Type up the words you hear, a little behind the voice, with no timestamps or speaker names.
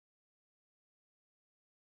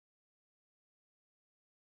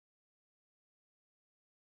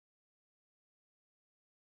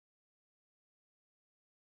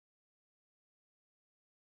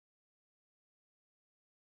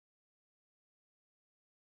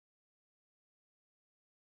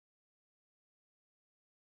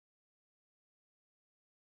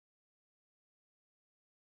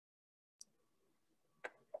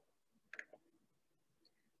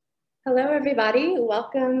Hello, everybody.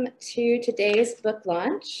 Welcome to today's book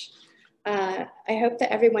launch. I hope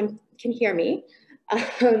that everyone can hear me.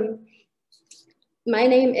 My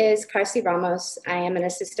name is Carse Ramos. I am an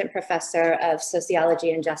assistant professor of sociology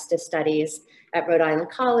and justice studies at Rhode Island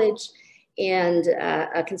College and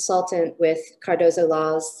a consultant with Cardozo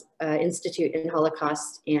Law's Institute in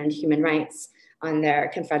Holocaust and Human Rights on their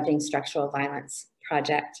Confronting Structural Violence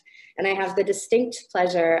project. And I have the distinct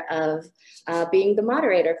pleasure of being the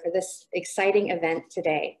moderator for this exciting event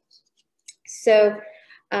today. So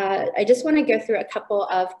I just want to go through a couple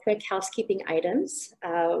of quick housekeeping items.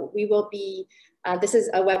 We will be, this is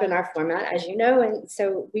a webinar format, as you know, and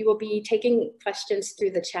so we will be taking questions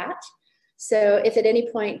through the chat. So if at any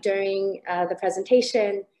point during the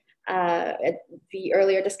presentation, at the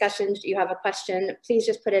earlier discussions, you have a question, please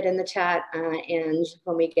just put it in the chat, and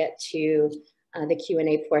when we get to the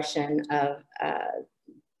Q&A portion of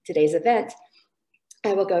today's event,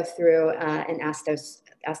 I will go through and ask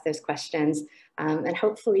those questions, and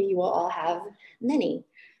hopefully you will all have many.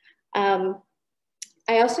 I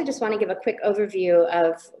also just want to give a quick overview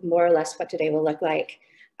of more or less what today will look like.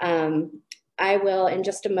 I will, in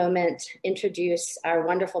just a moment, introduce our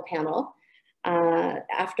wonderful panel,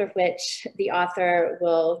 after which the author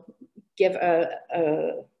will give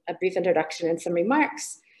a brief introduction and some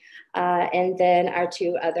remarks. And then our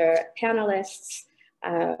two other panelists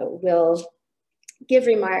will give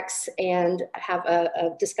remarks and have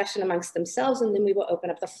a discussion amongst themselves, and then we will open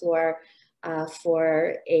up the floor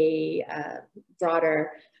for a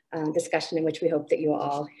broader discussion in which we hope that you will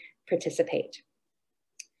all participate.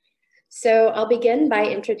 So I'll begin by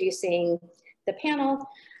introducing the panel.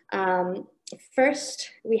 First,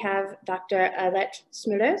 we have Dr. Alette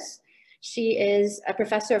Smeulers. She is a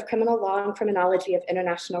professor of criminal law and criminology of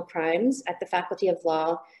international crimes at the Faculty of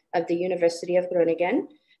Law of the University of Groningen,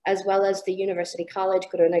 as well as the University College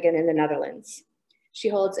Groningen in the Netherlands. She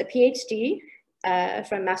holds a PhD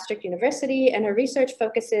from Maastricht University, and her research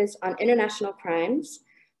focuses on international crimes,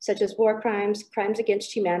 such as war crimes, crimes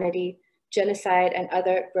against humanity, genocide, and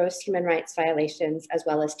other gross human rights violations, as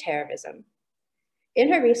well as terrorism.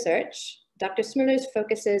 In her research, Dr. Smeulers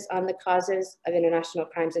focuses on the causes of international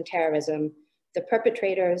crimes and terrorism, the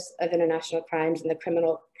perpetrators of international crimes, and the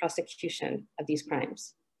criminal prosecution of these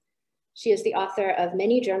crimes. She is the author of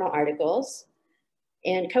many journal articles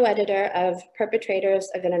and co-editor of Perpetrators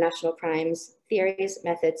of International Crimes, Theories,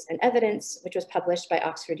 Methods, and Evidence, which was published by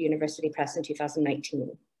Oxford University Press in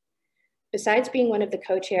 2019. Besides being one of the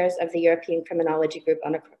co-chairs of the European Criminology Group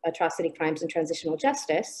on Atrocity Crimes and Transitional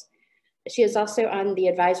Justice, she is also on the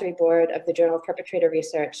advisory board of the Journal of Perpetrator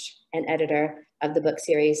Research and editor of the book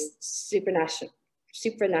series Supranational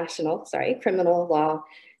Criminal Law,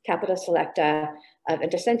 Capita Selecta of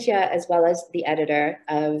Intersentia, as well as the editor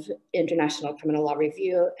of International Criminal Law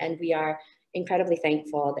Review. And we are incredibly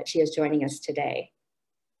thankful that she is joining us today.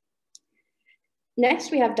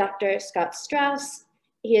 Next, we have Dr. Scott Straus.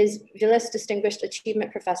 He is Willis Distinguished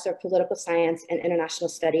Achievement Professor of Political Science and International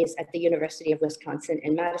Studies at the University of Wisconsin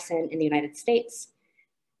in Madison in the United States.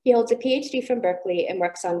 He holds a PhD from Berkeley and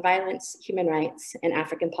works on violence, human rights, and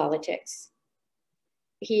African politics.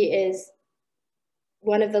 He is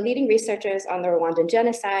one of the leading researchers on the Rwandan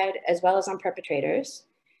genocide, as well as on perpetrators,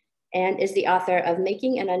 and is the author of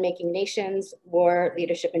Making and Unmaking Nations, War,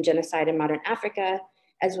 Leadership, and Genocide in Modern Africa,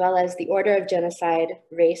 as well as The Order of Genocide,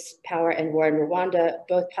 Race, Power, and War in Rwanda,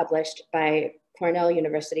 both published by Cornell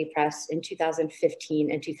University Press in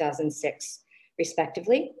 2015 and 2006,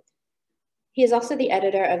 respectively. He is also the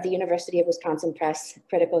editor of the University of Wisconsin Press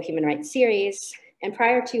Critical Human Rights Series, and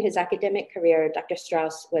prior to his academic career, Dr.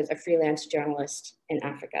 Straus was a freelance journalist in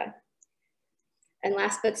Africa. And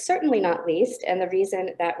last but certainly not least, and the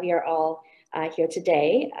reason that we are all here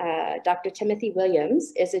today, Dr. Timothy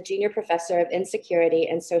Williams is a junior professor of insecurity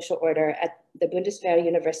and social order at the Bundeswehr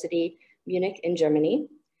University, Munich in Germany.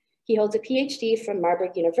 He holds a PhD from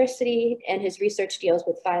Marburg University, and his research deals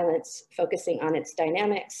with violence, focusing on its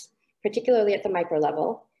dynamics, particularly at the micro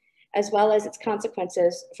level, as well as its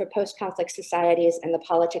consequences for post-conflict societies and the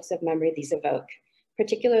politics of memory these evoke,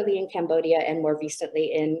 particularly in Cambodia and more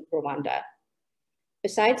recently in Rwanda.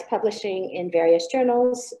 Besides publishing in various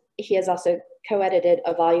journals, he has also co-edited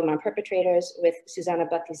a volume on perpetrators with Susanna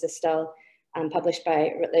Buckley-Zistel, published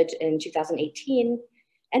by Rutgers in 2018,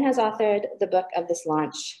 and has authored the book of this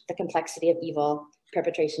launch, The Complexity of Evil,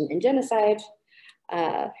 Perpetration and Genocide,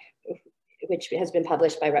 which has been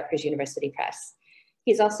published by Rutgers University Press.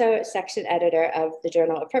 He's also section editor of the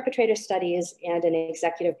Journal of Perpetrator Studies and an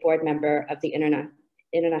executive board member of the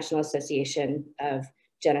International Association of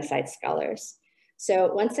Genocide Scholars.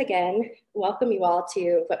 So once again, welcome you all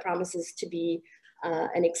to what promises to be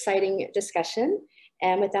an exciting discussion.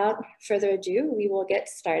 And without further ado, we will get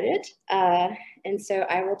started. And so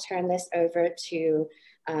I will turn this over to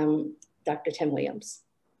Dr. Tim Williams.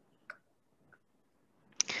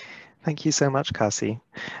 Thank you so much, Carse.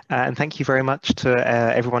 And thank you very much to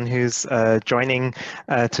everyone who's joining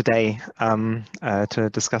today to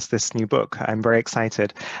discuss this new book. I'm very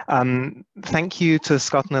excited. Thank you to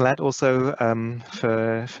Scott and Alette also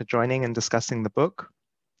for joining and discussing the book.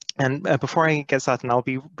 And before I get started, and I'll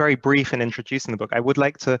be very brief in introducing the book, I would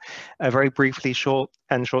like to very briefly,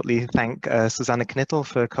 shortly thank Susanna Knittel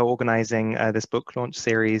for co-organizing this book launch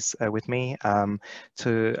series with me,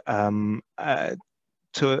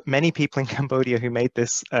 to many people in Cambodia who made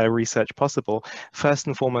this research possible. First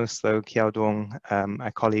and foremost, though, Kiao Dong,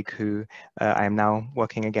 a colleague who I am now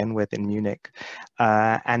working again with in Munich,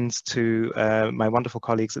 and to my wonderful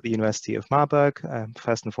colleagues at the University of Marburg,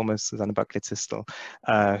 first and foremost, Susanne Buckley-Tistel,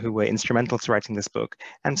 who were instrumental to writing this book,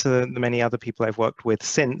 and to the many other people I've worked with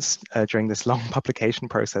since during this long publication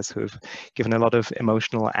process who have given a lot of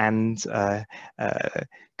emotional and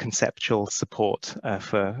conceptual support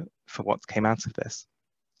for what came out of this.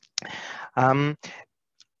 In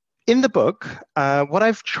the book, what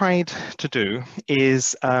I've tried to do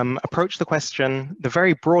is approach the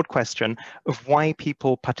very broad question of why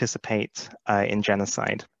people participate in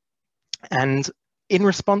genocide. And in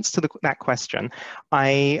response to that question,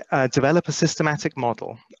 I develop a systematic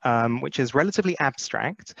model, which is relatively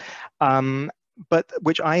abstract, but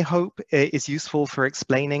which I hope is useful for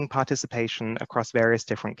explaining participation across various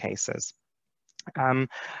different cases.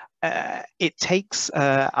 It takes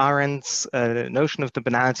Arendt's notion of the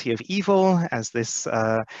banality of evil as this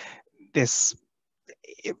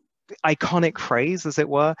iconic phrase, as it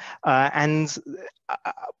were, and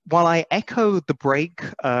while I echo the break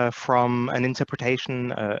from an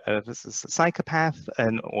interpretation of a psychopath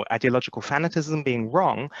or ideological fanatism being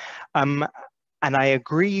wrong, and I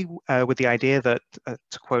agree with the idea that,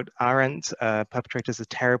 to quote Arendt, perpetrators are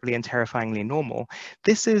terribly and terrifyingly normal.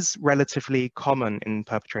 This is relatively common in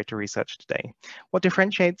perpetrator research today. What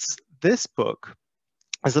differentiates this book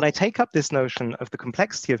is that I take up this notion of the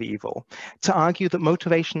complexity of evil to argue that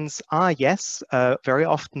motivations are, yes, very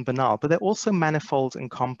often banal, but they're also manifold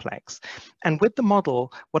and complex. And with the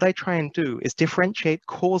model, what I try and do is differentiate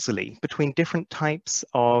causally between different types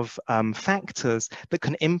of factors that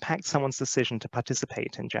can impact someone's decision to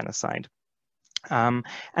participate in genocide. And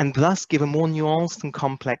thus give a more nuanced and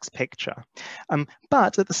complex picture.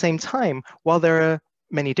 But at the same time, while there are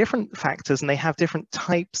many different factors and they have different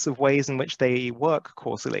types of ways in which they work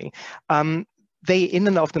causally, they in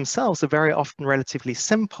and of themselves are very often relatively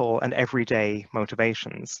simple and everyday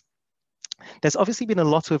motivations. There's obviously been a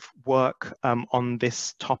lot of work on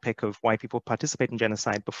this topic of why people participate in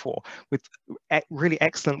genocide before, with really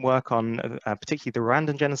excellent work on particularly the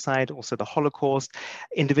Rwandan genocide, also the Holocaust,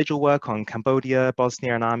 individual work on Cambodia,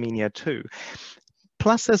 Bosnia and Armenia too.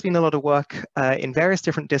 Plus, there's been a lot of work in various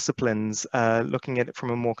different disciplines, looking at it from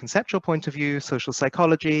a more conceptual point of view, social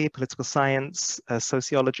psychology, political science,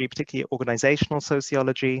 sociology, particularly organizational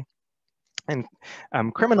sociology, and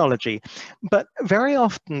criminology. But very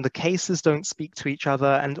often the cases don't speak to each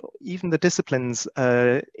other, and even the disciplines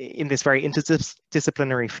in this very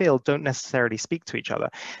interdisciplinary field don't necessarily speak to each other.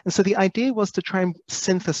 And so the idea was to try and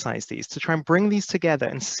synthesize these, to try and bring these together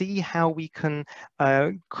and see how we can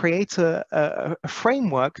create a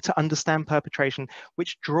framework to understand perpetration,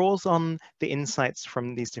 which draws on the insights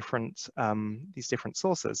from these different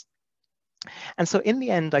sources. And so in the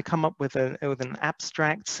end, I come up with an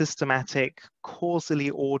abstract, systematic, causally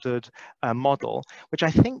ordered model, which I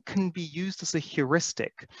think can be used as a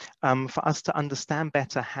heuristic for us to understand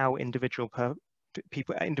better how individuals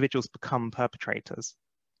become perpetrators.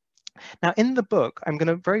 Now, in the book, I'm going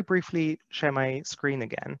to very briefly share my screen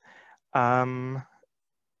again.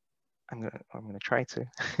 I'm going to try to.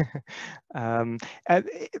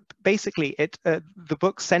 Basically, the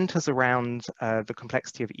book centers around the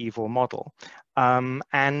complexity of evil model,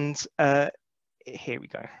 and here we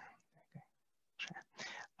go.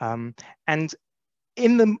 And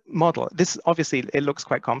in the model, this obviously it looks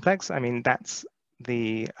quite complex. I mean, that's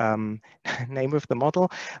the name of the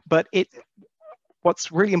model, but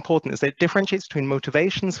what's really important is that it differentiates between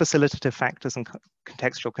motivations, facilitative factors, and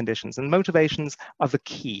contextual conditions. And motivations are the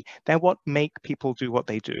key. They're what make people do what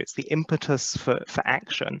they do. It's the impetus for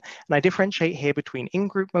action. And I differentiate here between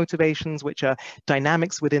in-group motivations, which are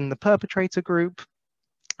dynamics within the perpetrator group,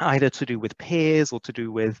 either to do with peers or to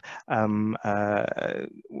do with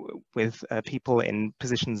people in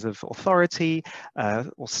positions of authority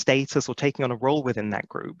or status, or taking on a role within that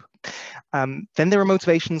group. Then there are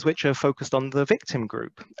motivations which are focused on the victim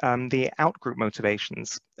group, the out-group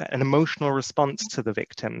motivations, an emotional response to the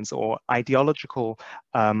victims, or ideological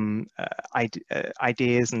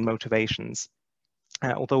ideas and motivations.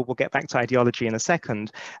 Although we'll get back to ideology in a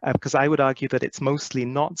second, because I would argue that it's mostly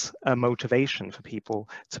not a motivation for people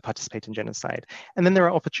to participate in genocide. And then there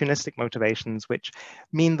are opportunistic motivations, which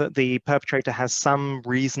mean that the perpetrator has some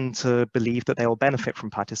reason to believe that they will benefit from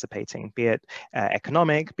participating, be it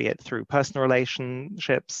economic, be it through personal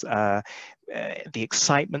relationships, the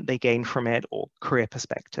excitement they gain from it, or career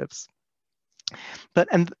perspectives.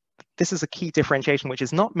 And this is a key differentiation which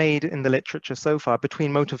is not made in the literature so far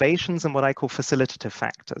between motivations and what I call facilitative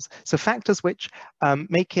factors. So factors which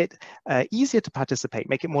make it easier to participate,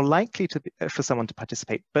 make it more likely for someone to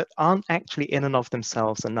participate, but aren't actually in and of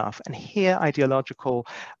themselves enough. And here ideological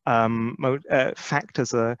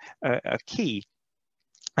factors are key.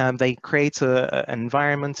 They create an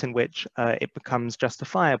environment in which it becomes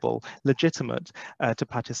justifiable, legitimate to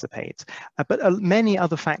participate. But many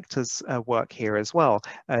other factors work here as well.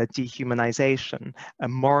 Dehumanization,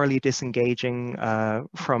 morally disengaging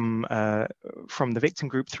from the victim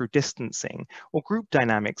group through distancing, or group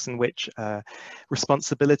dynamics in which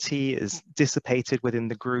responsibility is dissipated within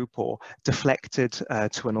the group or deflected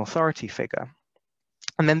to an authority figure.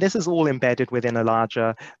 And then this is all embedded within a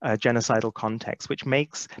larger genocidal context, which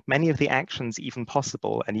makes many of the actions even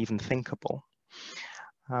possible and even thinkable.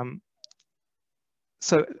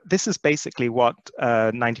 So this is basically what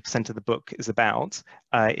 90% of the book is about.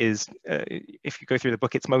 If you go through the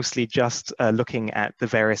book, it's mostly just looking at the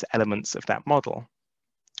various elements of that model.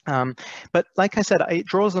 But like I said, it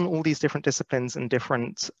draws on all these different disciplines and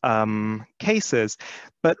different cases.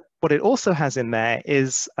 But what it also has in there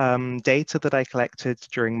is data that I collected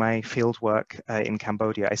during my field work in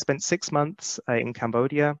Cambodia. I spent 6 months in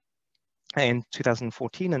Cambodia in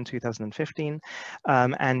 2014 and 2015,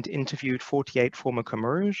 and interviewed 48 former Khmer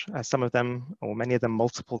Rouge, some of them, or many of them,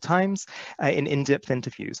 multiple times, in in-depth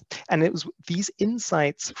interviews. And it was these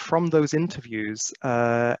insights from those interviews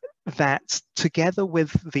that, together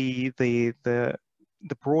with the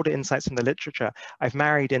broader insights from the literature, I've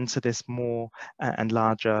married into this more and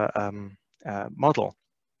larger model.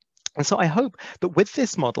 And so I hope that with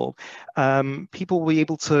this model, people will be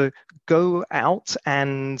able to go out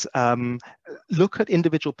and look at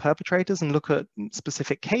individual perpetrators and look at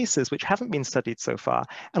specific cases which haven't been studied so far,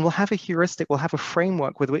 and will have a heuristic, will have a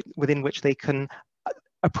framework within which they can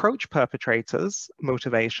approach perpetrators'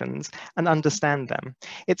 motivations and understand them.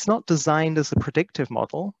 It's not designed as a predictive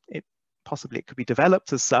model. Possibly it could be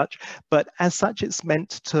developed as such, but as such it's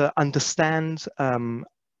meant to understand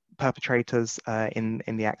perpetrators in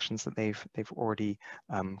the actions that they've already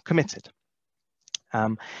committed.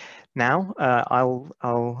 Now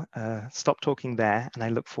I'll stop talking there, and I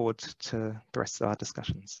look forward to the rest of our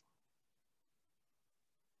discussions.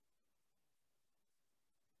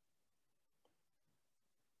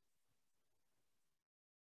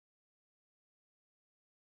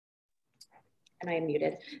 And I am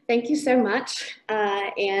muted. Thank you so much.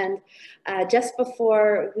 Just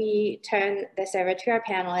before we turn this over to our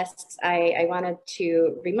panelists, I wanted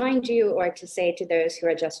to remind you, or to say to those who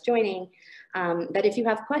are just joining, that if you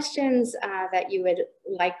have questions that you would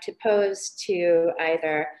like to pose to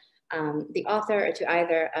either the author or to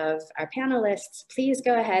either of our panelists, please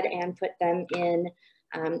go ahead and put them in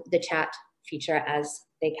the chat feature as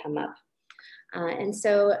they come up. And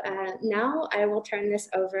so now I will turn this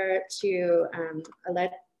over to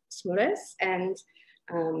Alette Smeulers, and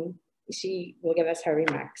she will give us her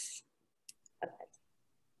remarks.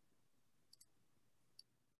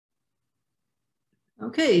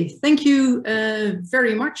 Okay, thank you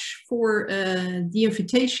very much for the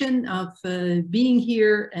invitation of being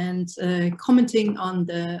here and commenting on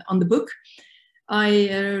the book.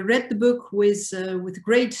 I read the book with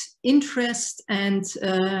great interest, and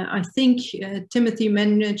I think Timothy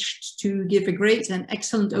managed to give a great and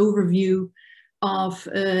excellent overview of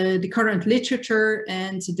the current literature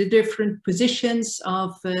and the different positions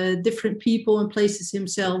of different people, and places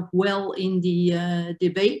himself well in the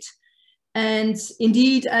debate. And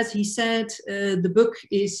indeed, as he said, the book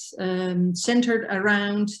is centered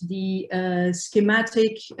around the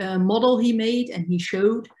schematic model he made and he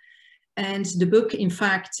showed. And the book, in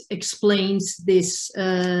fact, explains this,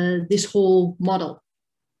 this whole model,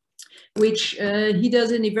 which he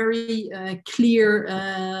does in a very clear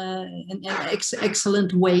and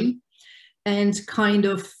excellent way, and kind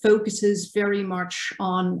of focuses very much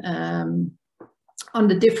on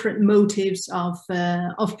different motives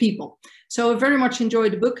of people. So I very much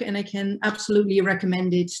enjoyed the book, and I can absolutely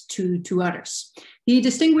recommend it to others. He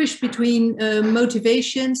distinguished between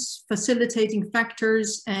motivations, facilitating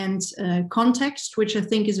factors, and context, which I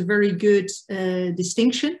think is a very good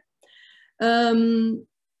distinction.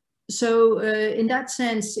 So in that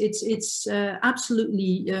sense, it's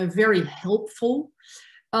absolutely very helpful.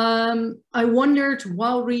 I wondered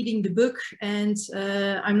while reading the book, and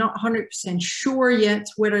I'm not 100% sure yet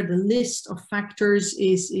whether the list of factors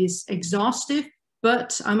is exhaustive,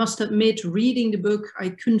 but I must admit, reading the book, I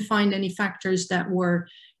couldn't find any factors that were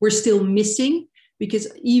still missing, because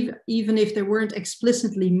even if they weren't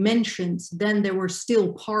explicitly mentioned, then they were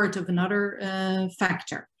still part of another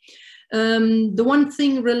factor. The one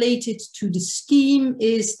thing related to the scheme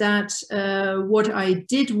is that what I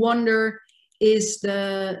did wonder is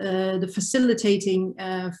the facilitating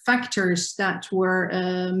factors that were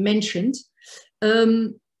mentioned.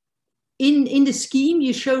 In the scheme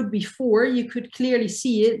you showed before, you could clearly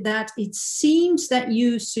see it, that it seems that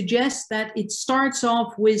you suggest that it starts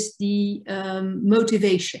off with the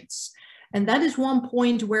motivations. And that is one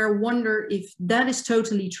point where I wonder if that is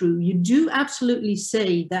totally true. You do absolutely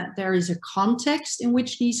say that there is a context in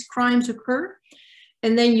which these crimes occur.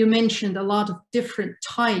 And then you mentioned a lot of different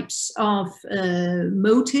types of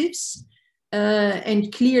motives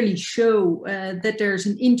and clearly show that there's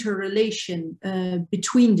an interrelation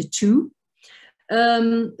between the two.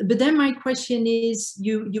 But then my question is,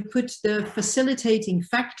 you put the facilitating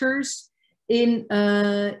factors in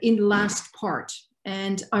the last part.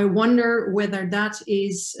 And I wonder whether that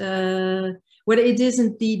is, whether it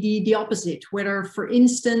isn't the opposite, whether, for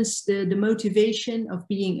instance, the motivation of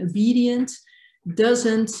being obedient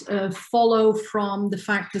doesn't follow from the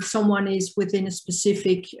fact that someone is within a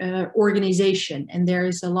specific organization and there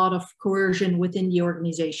is a lot of coercion within the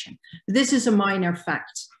organization. This is a minor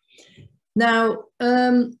fact. Now,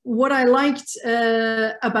 what I liked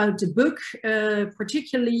about the book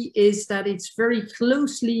particularly is that it's very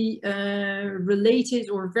closely related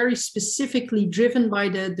or very specifically driven by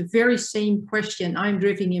the very same question I'm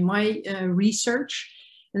driven in my research.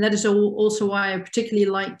 And that is also why I particularly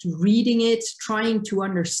liked reading it, trying to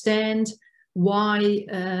understand why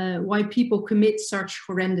people commit such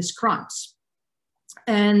horrendous crimes.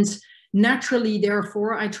 And naturally,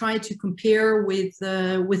 therefore, I try to compare with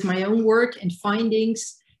my own work and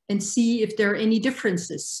findings and see if there are any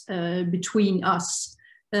differences between us.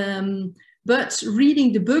 But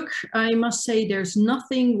reading the book, I must say there's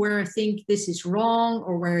nothing where I think this is wrong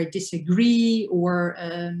or where I disagree or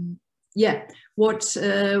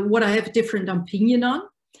what I have a different opinion on.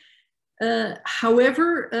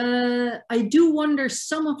 However, I do wonder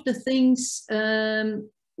some of the things,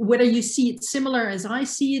 whether you see it similar as I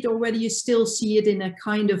see it or whether you still see it in a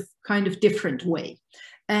kind of different way.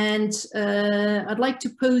 And I'd like to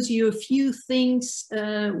pose you a few things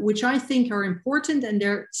which I think are important, and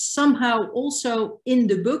they're somehow also in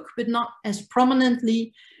the book, but not as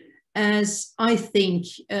prominently as I think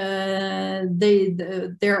their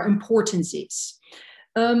importance is.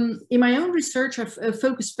 In my own research, I've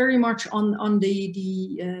focused very much on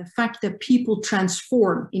the fact that people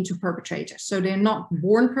transform into perpetrators. So they're not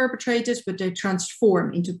born perpetrators, but they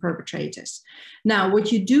transform into perpetrators. Now,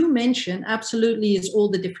 what you do mention absolutely is all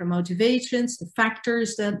the different motivations, the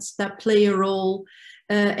factors that play a role.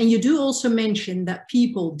 And you do also mention that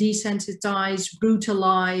people desensitize,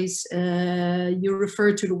 brutalize. You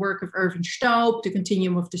refer to the work of Irvin Staub, the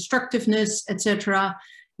continuum of destructiveness, etc.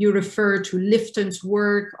 You refer to Lifton's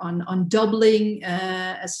work on doubling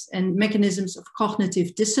and mechanisms of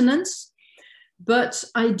cognitive dissonance. But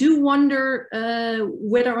I do wonder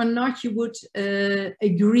whether or not you would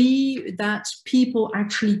agree that people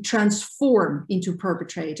actually transform into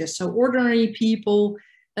perpetrators. So ordinary people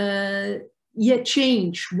yet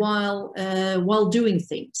change while doing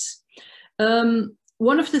things.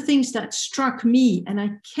 One of the things that struck me, and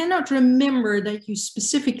I cannot remember that you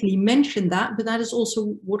specifically mentioned that, but that is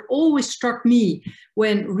also what always struck me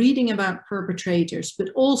when reading about perpetrators, but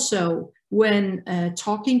also when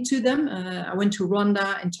talking to them. I went to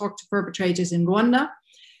Rwanda and talked to perpetrators in Rwanda,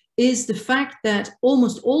 is the fact that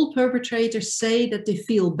almost all perpetrators say that they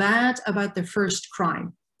feel bad about their first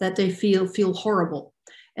crime, that they feel horrible.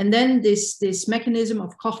 And then this mechanism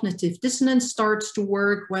of cognitive dissonance starts to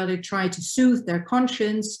work where they try to soothe their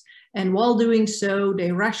conscience. And while doing so,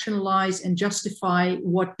 they rationalize and justify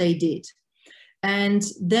what they did. And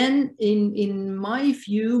then in my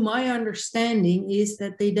view, my understanding is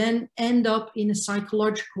that they then end up in a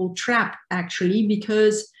psychological trap, actually,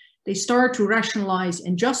 because they start to rationalize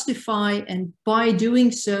and justify. And by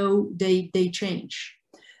doing so, they change.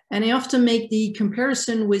 And I often make the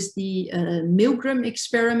comparison with the Milgram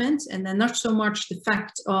experiment, and then not so much the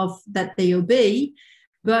fact of that they obey,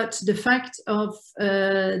 but the fact of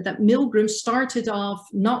that Milgram started off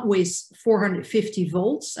not with 450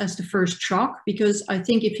 volts as the first shock, because I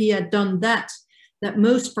think if he had done that,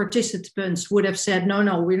 most participants would have said, no,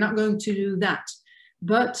 no, we're not going to do that.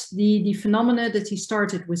 But the phenomena that he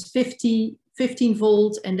started was 15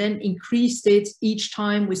 volts and then increased it each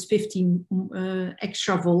time with 15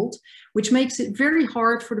 extra volt, which makes it very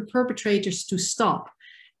hard for the perpetrators to stop.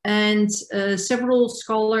 And several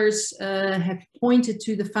scholars have pointed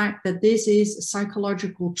to the fact that this is a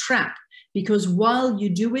psychological trap, because while you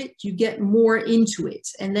do it, you get more into it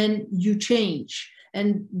and then you change.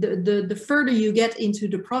 And the further you get into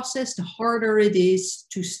the process, the harder it is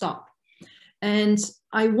to stop. And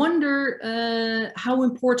I wonder how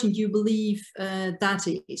important you believe that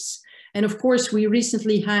is. And of course, we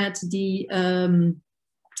recently had the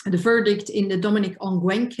verdict in the Dominic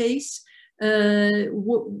Ongwen case.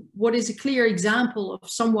 What is a clear example of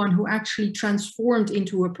someone who actually transformed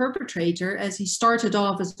into a perpetrator, as he started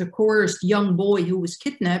off as a coerced young boy who was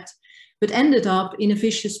kidnapped, but ended up in a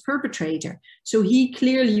vicious perpetrator. So he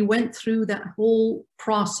clearly went through that whole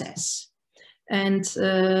process. And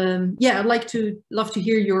yeah, I'd love to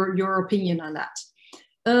hear your opinion on that.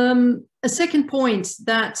 A second point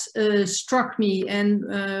that struck me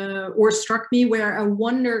where I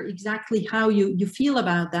wonder exactly how you feel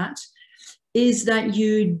about that, is that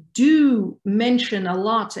you do mention a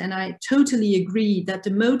lot, and I totally agree, that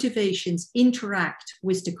the motivations interact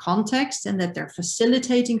with the context and that they're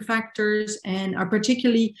facilitating factors. And I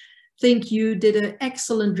particularly think you did an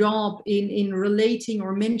excellent job in relating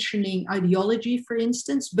or mentioning ideology, for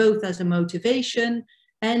instance, both as a motivation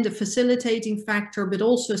and a facilitating factor, but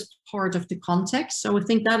also as part of the context. So I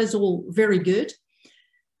think that is all very good.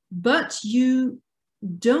 But you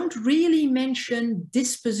don't really mention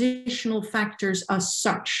dispositional factors as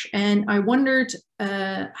such. And I wondered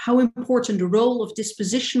how important the role of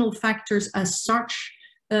dispositional factors as such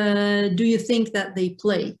do you think that they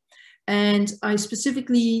play? And I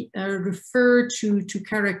specifically refer to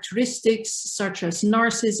characteristics such as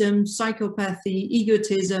narcissism, psychopathy,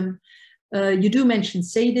 egotism. You do mention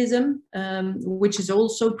sadism, which is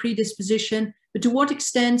also predisposition, but to what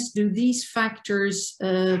extent do these factors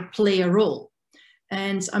play a role?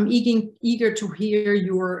 And I'm eager to hear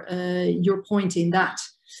your point in that.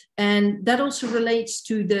 And that also relates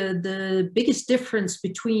to the biggest difference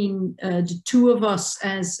between the two of us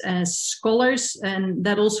as scholars, and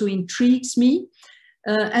that also intrigues me.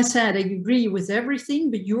 As said, I agree with everything,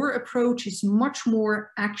 but your approach is much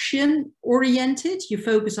more action-oriented. You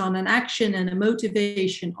focus on an action and a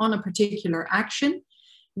motivation on a particular action,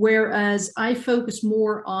 whereas I focus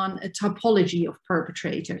more on a typology of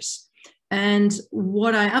perpetrators. And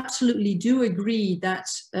what I absolutely do agree that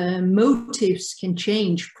motives can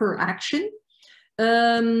change per action.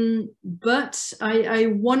 But I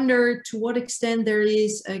wonder to what extent there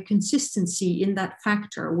is a consistency in that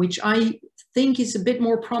factor, which I think is a bit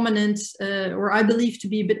more prominent, or I believe to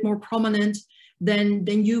be a bit more prominent than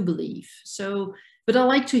you believe. So, but I'd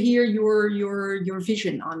like to hear your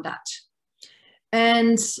vision on that.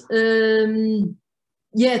 And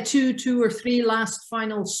yeah, two or three last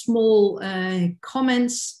final small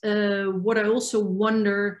comments. What I also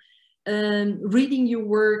wonder, reading your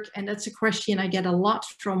work, and that's a question I get a lot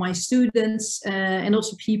from my students and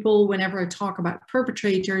also people whenever I talk about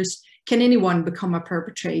perpetrators, can anyone become a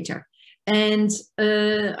perpetrator? And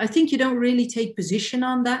I think you don't really take position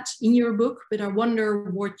on that in your book, but I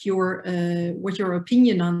wonder what your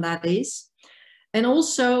opinion on that is. And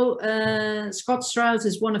also, Scott Straus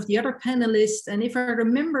is one of the other panelists. And if I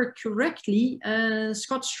remember correctly,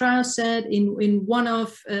 Scott Straus said in one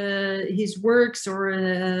of his works, or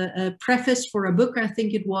a preface for a book, I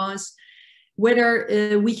think it was,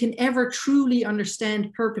 whether we can ever truly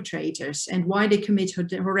understand perpetrators and why they commit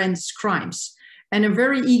horrendous crimes. And I'm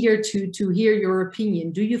very eager to hear your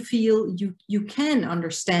opinion. Do you feel you can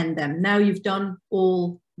understand them now you've done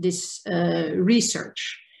all this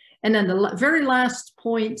research? And then the very last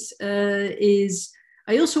point is,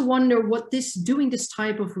 I also wonder what doing this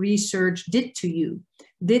type of research did to you.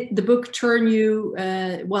 Did the book turn you,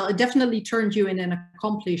 well, it definitely turned you into an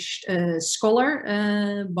accomplished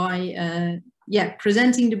scholar by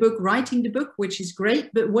presenting the book, writing the book, which is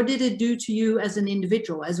great, but what did it do to you as an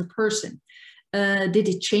individual, as a person? Did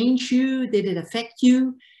it change you? Did it affect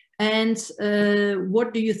you? And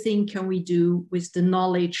what do you think can we do with the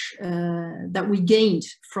knowledge that we gained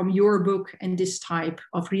from your book and this type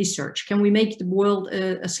of research? Can we make the world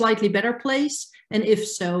a slightly better place? And if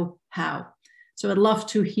so, how? So I'd love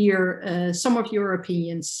to hear some of your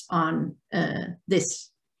opinions on this.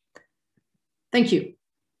 Thank you.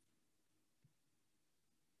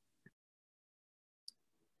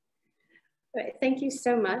 Right, thank you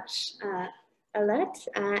so much, Alette.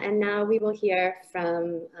 And now we will hear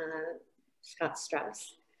from Scott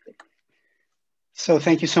Straus. So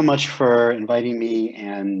thank you so much for inviting me,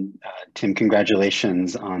 and Tim,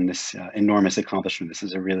 congratulations on this enormous accomplishment. This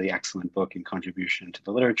is a really excellent book and contribution to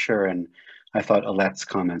the literature, and I thought Alette's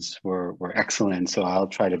comments were excellent, so I'll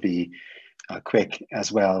try to be quick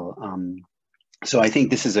as well. So I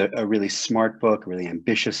think this is a really smart book, a really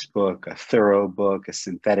ambitious book, a thorough book, a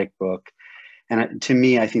synthetic book. And to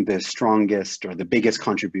me, I think the strongest or the biggest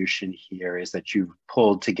contribution here is that you've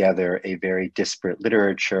pulled together a very disparate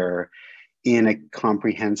literature in a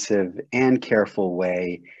comprehensive and careful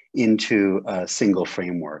way into a single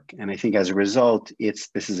framework. And I think as a result, this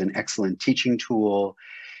is an excellent teaching tool.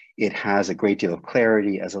 It has a great deal of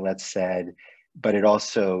clarity, as Alette said, but it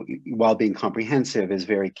also, while being comprehensive, is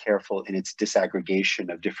very careful in its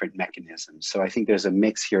disaggregation of different mechanisms. So I think there's a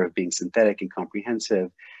mix here of being synthetic and comprehensive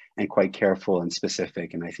and quite careful and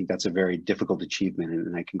specific. And I think that's a very difficult achievement,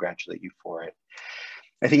 and I congratulate you for it.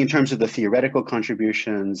 I think in terms of the theoretical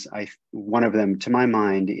contributions, one of them, to my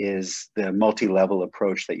mind, is the multi-level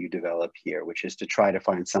approach that you develop here, which is to try to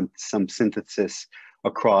find some synthesis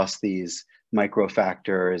across these micro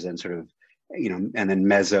factors and sort of, and then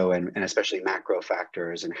meso and especially macro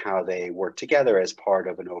factors, and how they work together as part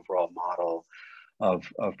of an overall model of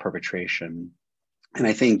perpetration. And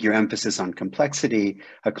I think your emphasis on complexity,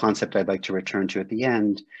 a concept I'd like to return to at the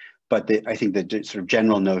end, but I think the sort of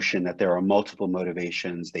general notion that there are multiple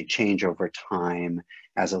motivations, they change over time,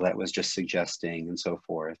 as Alette was just suggesting, and so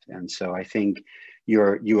forth. And so I think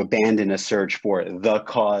you abandon a search for the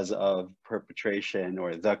cause of perpetration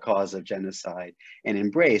or the cause of genocide, and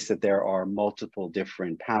embrace that there are multiple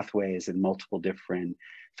different pathways and multiple different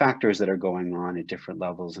factors that are going on at different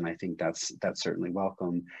levels, and I think that's certainly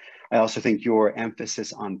welcome. I also think your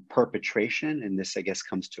emphasis on perpetration, and this I guess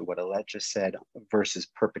comes to what Alette just said, versus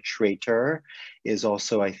perpetrator, is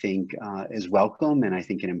also, I think, is welcome, and I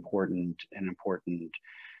think an important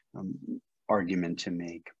argument to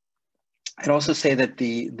make. I'd also say that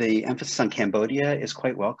the emphasis on Cambodia is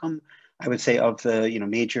quite welcome. I would say of the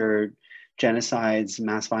major genocides,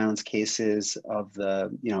 mass violence cases of the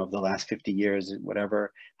of the last 50 years,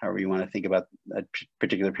 whatever, however you want to think about a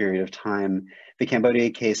particular period of time, the Cambodia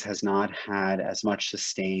case has not had as much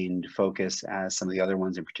sustained focus as some of the other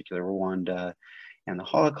ones, in particular Rwanda and the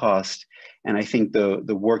Holocaust. And I think the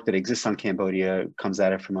work that exists on Cambodia comes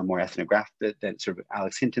at it from a more ethnographic, that sort of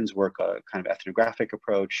Alex Hinton's work, a kind of ethnographic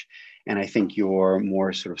approach. And I think your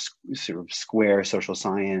more sort of square social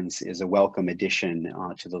science is a welcome addition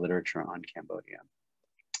to the literature on Cambodia.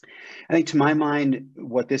 I think, to my mind,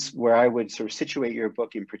 where I would sort of situate your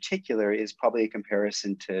book in particular is probably a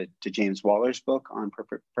comparison to James Waller's book on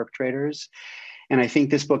perpetrators. And I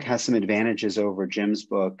think this book has some advantages over Jim's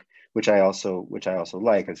book, which I also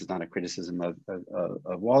like. This is not a criticism of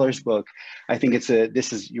Waller's book. I think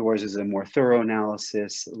yours is a more thorough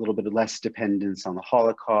analysis, a little bit less dependence on the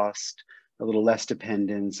Holocaust, a little less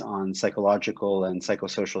dependence on psychological and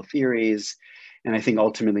psychosocial theories, and I think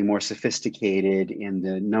ultimately more sophisticated in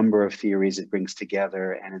the number of theories it brings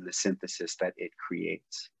together and in the synthesis that it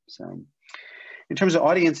creates. So, in terms of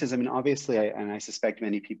audiences, I mean, obviously, I suspect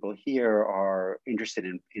many people here are interested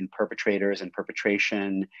in perpetrators and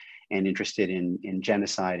perpetration, and interested in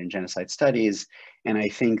genocide and genocide studies. And I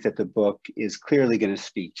think that the book is clearly going to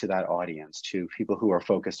speak to that audience, to people who are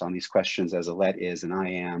focused on these questions, as Alette is and I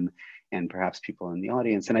am, and perhaps people in the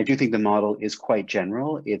audience. And I do think the model is quite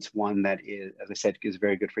general. It's one that is, as I said, is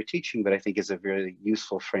very good for teaching, but I think is a very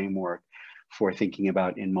useful framework for thinking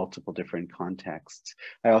about in multiple different contexts.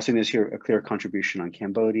 I also think there's here a clear contribution on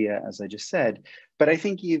Cambodia, as I just said, but I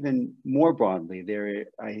think even more broadly,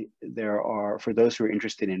 there are, for those who are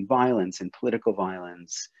interested in violence and political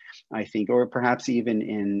violence, I think, or perhaps even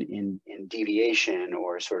in deviation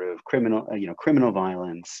or sort of criminal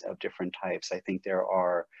violence of different types, I think there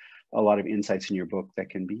are a lot of insights in your book that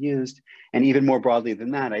can be used. And even more broadly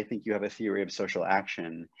than that, I think you have a theory of social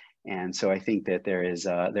action. And so I think that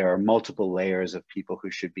there are multiple layers of people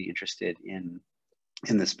who should be interested in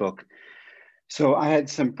this book. So I had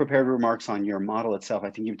some prepared remarks on your model itself.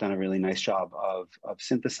 I think you've done a really nice job of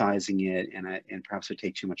synthesizing it, and perhaps it would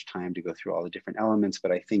take too much time to go through all the different elements,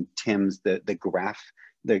 but I think Tim's, the graph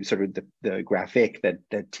the graphic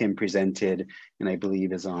that Tim presented, and I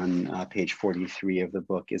believe is on page 43 of the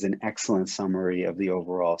book, is an excellent summary of the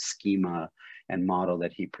overall schema and model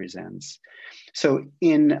that he presents. So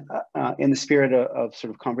in the spirit of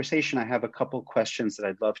sort of conversation, I have a couple questions that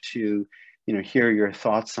I'd love to, hear your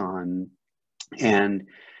thoughts on. And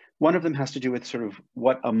one of them has to do with sort of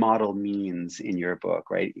what a model means in your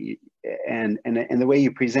book, right? And the way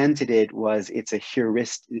you presented it was it's a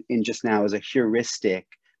heuristic, as a heuristic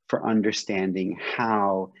for understanding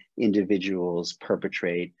how individuals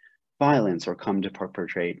perpetrate violence or come to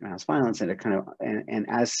perpetrate mass violence, and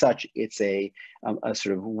as such, it's a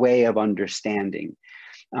sort of way of understanding.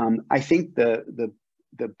 I think the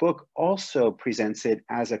book also presents it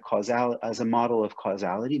as a model of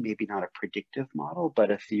causality, maybe not a predictive model,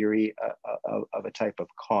 but a theory of a type of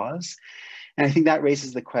cause. And I think that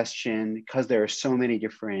raises the question, because there are so many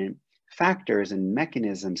different factors and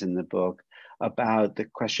mechanisms in the book, about the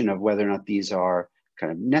question of whether or not these are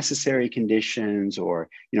kind of necessary conditions, or,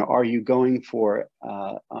 are you going for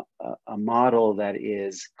a model that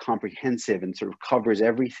is comprehensive and sort of covers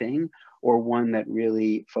everything, or one that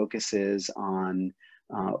really focuses on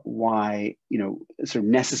why, sort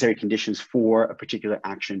of necessary conditions for a particular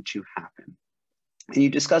action to happen. And you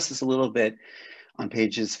discuss this a little bit on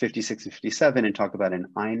pages 56 and 57 and talk about an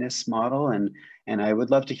I-ness model. And I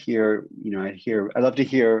would love to hear, I'd love to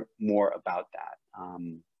hear more about that.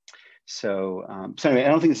 So anyway, I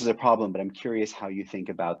don't think this is a problem, but I'm curious how you think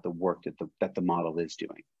about the work that the model is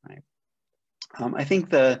doing, right? I think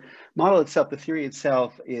the model itself, the theory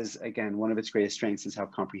itself, is, again, one of its greatest strengths is how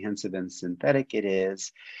comprehensive and synthetic it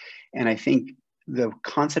is. And I think the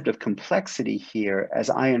concept of complexity here, as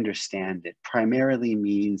I understand it, primarily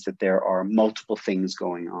means that there are multiple things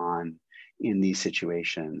going on in these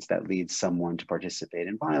situations that leads someone to participate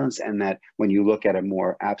in violence, and that when you look at a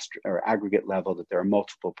more abstract or aggregate level, that there are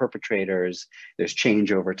multiple perpetrators, there's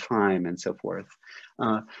change over time, and so forth.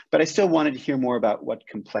 But I still wanted to hear more about what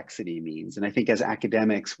complexity means. And I think as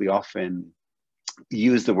academics, we often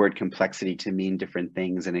use the word complexity to mean different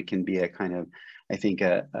things, and it can be a kind of, I think,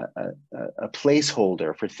 a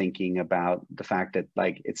placeholder for thinking about the fact that,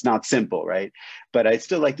 like, it's not simple, right? But I'd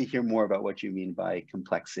still like to hear more about what you mean by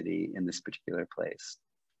complexity in this particular place,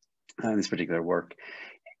 in this particular work.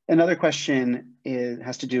 Another question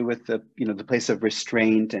has to do with the place of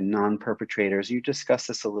restraint and non-perpetrators. You discussed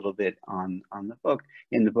this a little bit in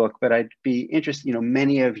the book, but I'd be interested.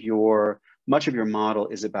 Much of your model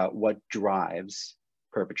is about what drives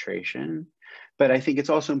perpetration. But I think it's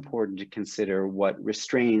also important to consider what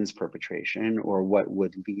restrains perpetration, or what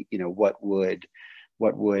would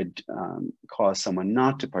cause someone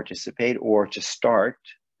not to participate or to start.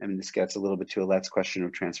 I mean, this gets a little bit to Alette's question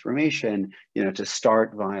of transformation, to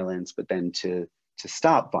start violence, but then to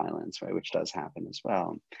stop violence, right, which does happen as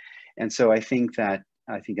well. And so I think I'd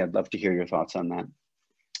love to hear your thoughts on that.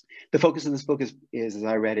 The focus of this book is, as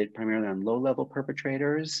I read it, primarily on low-level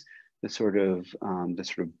perpetrators, the sort of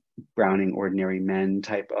Browning ordinary men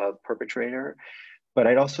type of perpetrator. But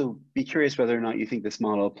I'd also be curious whether or not you think this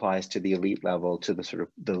model applies to the elite level, to the sort of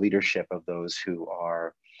the leadership of those who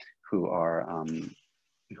are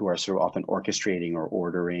sort of often orchestrating or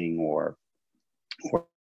ordering or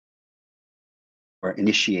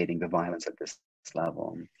initiating the violence at this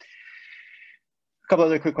level. A couple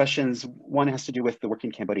other quick questions. One has to do with the work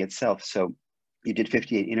in Cambodia itself. So you did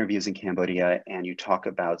 58 interviews in Cambodia, and you talk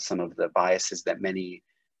about some of the biases that many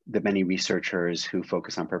researchers who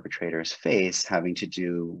focus on perpetrators face, having to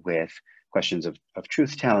do with questions of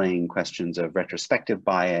truth-telling, questions of retrospective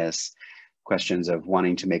bias, questions of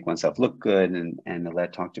wanting to make oneself look good, and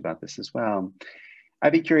Alette talked about this as well.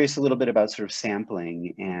 I'd be curious a little bit about sort of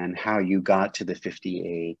sampling and how you got to the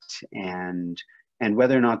 58, and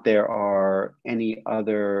whether or not there are any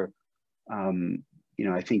other,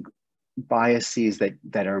 I think, biases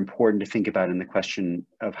that are important to think about in the question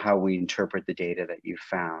of how we interpret the data that you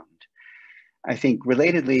found. I think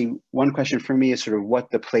relatedly, one question for me is sort of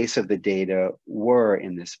what the place of the data were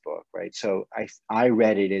in this book, right? So I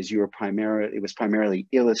read it as it was primarily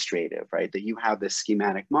illustrative, right? That you have this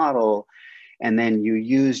schematic model, and then you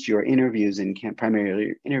used your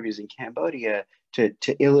primarily interviews in Cambodia to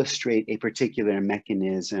illustrate a particular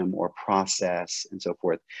mechanism or process and so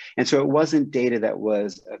forth. And so it wasn't data that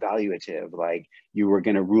was evaluative, like you were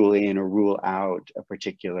going to rule in or rule out a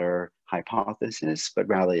particular hypothesis, but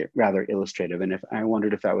rather illustrative. And I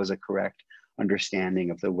wondered if that was a correct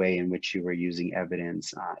understanding of the way in which you were using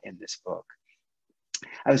evidence in this book.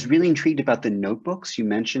 I was really intrigued about the notebooks. You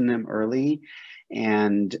mentioned them early,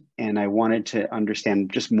 and I wanted to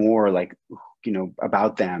understand just more, like,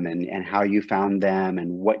 about them and how you found them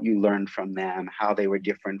and what you learned from them, how they were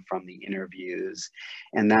different from the interviews.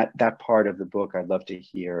 And that part of the book, I'd love to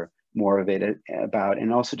hear more of it about,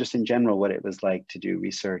 and also just in general, what it was like to do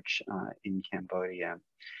research in Cambodia.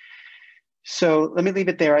 So let me leave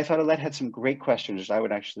it there. I thought Alette had some great questions, which I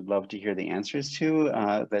would actually love to hear the answers to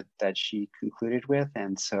that she concluded with.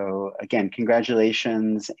 And so again,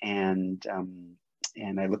 congratulations, and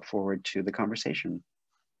I look forward to the conversation.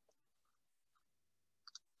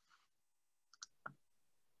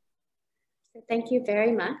 Thank you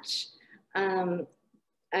very much. Both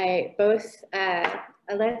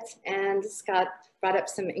Alette and Scott brought up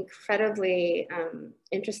some incredibly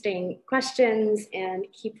interesting questions and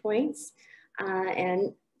key points.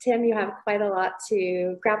 And Tim, you have quite a lot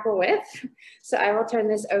to grapple with. So I will turn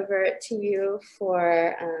this over to you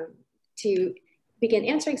to begin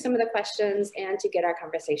answering some of the questions and to get our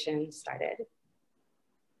conversation started.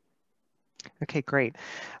 Okay, great.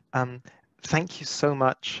 Thank you so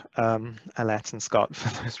much, Alette and Scott,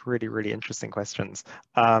 for those really, really interesting questions,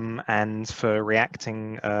 and for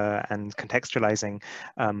reacting and contextualizing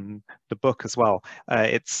the book as well.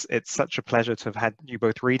 It's such a pleasure to have had you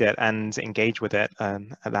both read it and engage with it at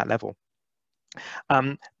that level.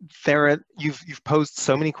 You've posed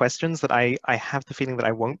so many questions that I have the feeling that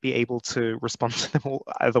I won't be able to respond to them all,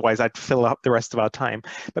 otherwise I'd fill up the rest of our time.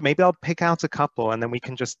 But maybe I'll pick out a couple and then we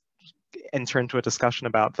can just enter into a discussion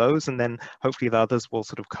about those, and then hopefully the others will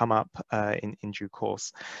sort of come up in due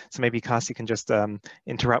course. So maybe Carse can just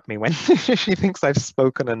interrupt me when she thinks I've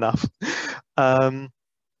spoken enough.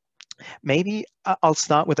 Maybe I'll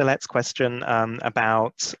start with Alette's question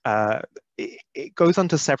about, it goes on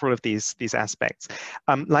to several of these aspects.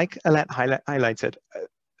 Like Alette highlighted,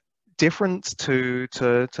 different to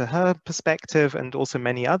her perspective and also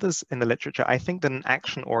many others in the literature, I think that an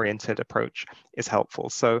action-oriented approach is helpful.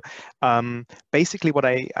 So basically what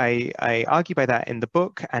I argue by that in the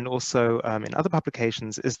book and also in other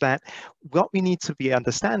publications is that what we need to be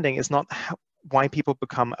understanding is not why people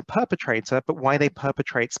become a perpetrator, but why they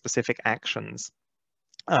perpetrate specific actions.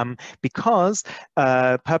 Because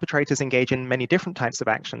perpetrators engage in many different types of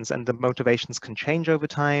actions and the motivations can change over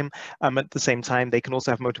time. At the same time, they can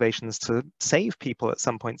also have motivations to save people at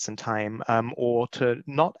some points in time, or to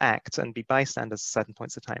not act and be bystanders at certain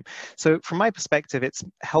points of time. So from my perspective, it's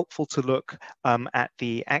helpful to look at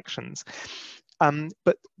the actions.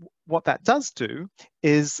 But what that does do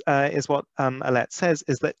is what Alette says,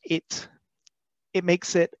 is that it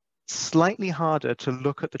makes it slightly harder to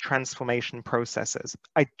look at the transformation processes.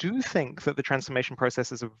 I do think that the transformation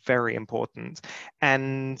processes are very important.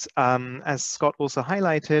 And as Scott also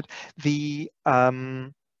highlighted,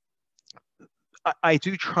 I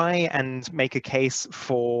do try and make a case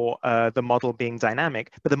for the model being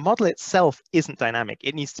dynamic, but the model itself isn't dynamic.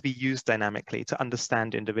 It needs to be used dynamically to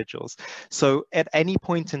understand individuals. So at any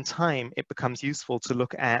point in time, it becomes useful to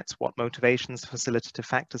look at what motivations, facilitative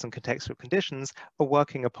factors, and contextual conditions are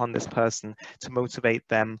working upon this person to motivate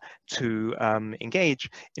them to engage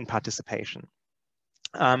in participation.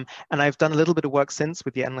 And I've done a little bit of work since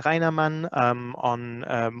with Jan Reinerman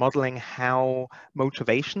on modeling how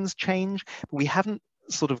motivations change. But we haven't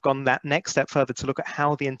sort of gone that next step further to look at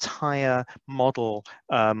how the entire model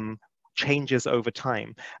changes over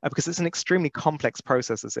time, because it's an extremely complex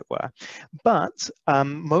process, as it were. But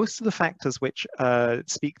most of the factors which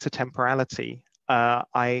speak to temporality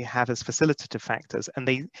I have as facilitative factors, and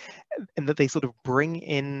that they sort of bring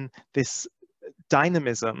in this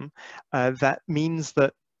dynamism that means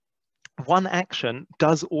that one action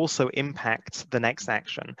does also impact the next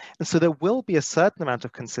action. And so there will be a certain amount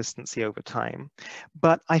of consistency over time.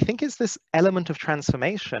 But I think it's this element of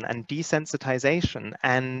transformation and desensitization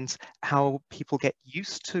and how people get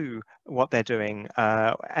used to what they're doing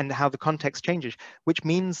and how the context changes, which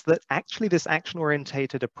means that actually this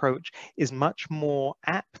action-orientated approach is much more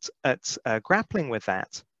apt at grappling with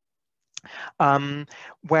that.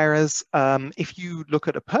 Whereas if you look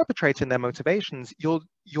at a perpetrator and their motivations, you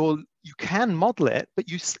can model it, but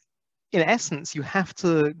in essence, you have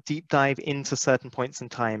to deep dive into certain points in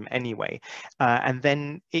time anyway. And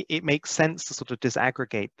then it makes sense to sort of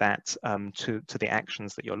disaggregate that to the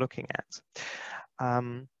actions that you're looking at.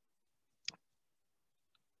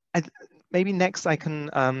 Maybe next I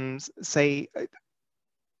can say,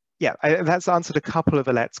 yeah, that's answered a couple of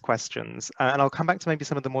Alette's questions, and I'll come back to maybe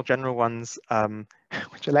some of the more general ones,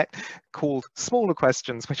 which Alette called smaller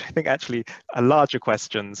questions, which I think actually are larger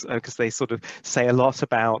questions, because they sort of say a lot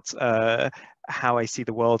about how I see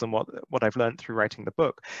the world and what I've learned through writing the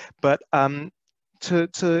book. But to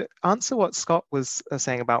answer what Scott was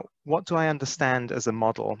saying about what do I understand as a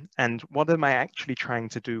model and what am I actually trying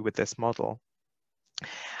to do with this model,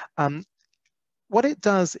 What it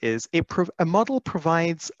does is a model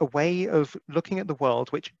provides a way of looking at the world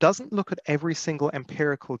which doesn't look at every single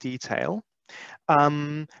empirical detail,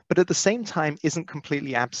 but at the same time isn't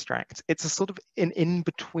completely abstract. It's a sort of an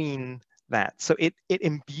in-between that. So it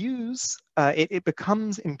imbues, it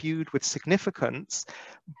becomes imbued with significance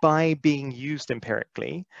by being used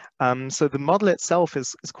empirically. So the model itself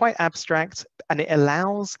is quite abstract, and it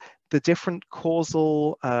allows the different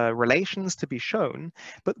causal relations to be shown,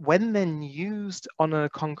 but when then used on a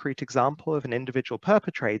concrete example of an individual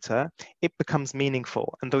perpetrator, it becomes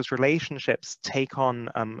meaningful, and those relationships take on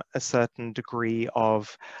a certain degree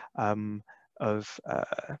of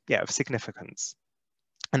significance,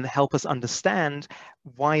 and help us understand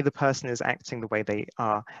why the person is acting the way they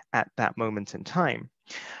are at that moment in time.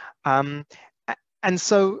 And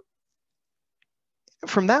so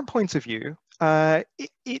from that point of view,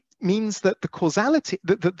 it means that the causality,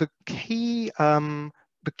 the key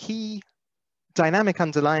dynamic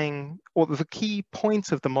underlying, or the key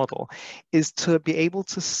point of the model, is to be able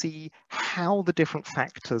to see how the different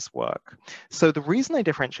factors work. So the reason I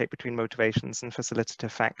differentiate between motivations and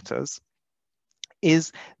facilitative factors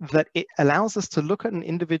is that it allows us to look at an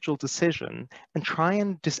individual decision and try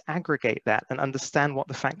and disaggregate that and understand what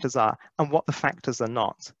the factors are and what the factors are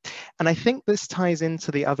not. And I think this ties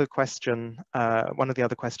into the other question, one of the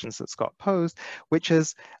other questions that Scott posed, which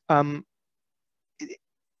is, does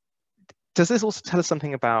this also tell us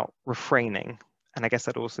something about refraining? And I guess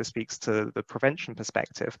that also speaks to the prevention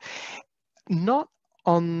perspective. Not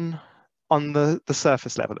on the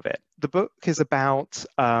surface level of it. The book is about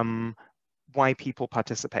why people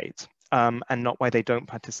participate and not why they don't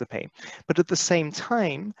participate. But at the same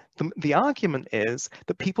time, the argument is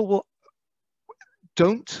that people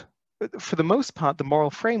don't, for the most part, the moral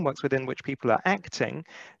frameworks within which people are acting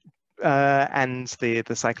and the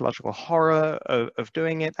psychological horror of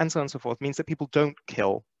doing it and so on and so forth means that people don't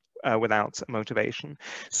kill without motivation.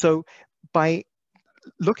 So by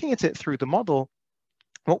looking at it through the model,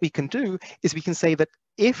 what we can do is we can say that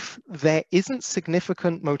if there isn't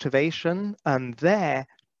significant motivation there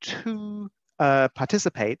to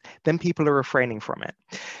participate, then people are refraining from it.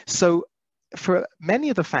 So for many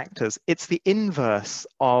of the factors, it's the inverse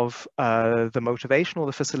of the motivation or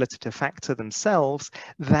the facilitative factor themselves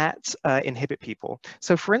that inhibit people.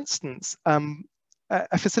 So for instance, one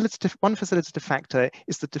facilitative factor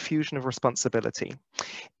is the diffusion of responsibility.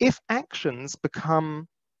 If actions become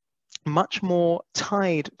much more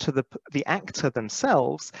tied to the actor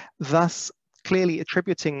themselves, thus clearly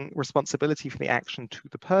attributing responsibility for the action to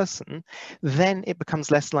the person, then it becomes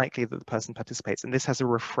less likely that the person participates, and this has a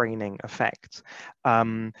refraining effect.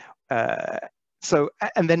 So,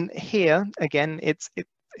 and then here again, it's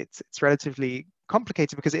relatively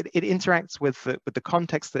complicated because it interacts with the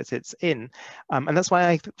context that it's in, and that's why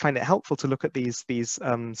I find it helpful to look at these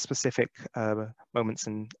specific moments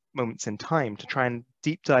in time to try and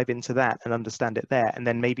deep dive into that and understand it there, and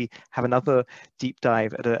then maybe have another deep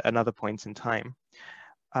dive at another point in time.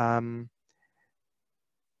 I'm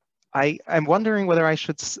wondering whether I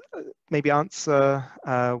should maybe answer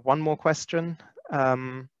one more question.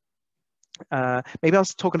 Maybe I'll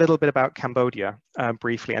talk a little bit about Cambodia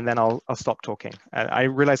briefly, and then I'll stop talking. I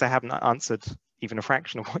realize I haven't answered even a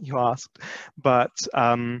fraction of what you asked, but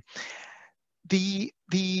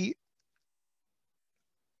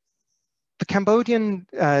the Cambodian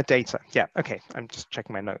data, yeah, okay, I'm just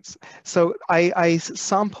checking my notes. So I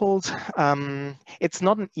sampled, it's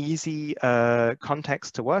not an easy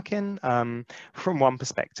context to work in from one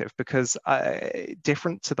perspective, because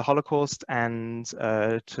different to the Holocaust and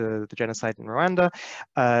to the genocide in Rwanda,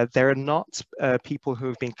 there are not people who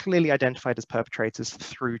have been clearly identified as perpetrators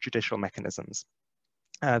through judicial mechanisms.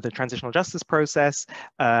 The transitional justice process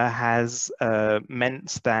has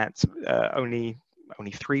meant that only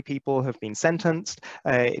 3 people have been sentenced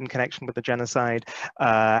in connection with the genocide,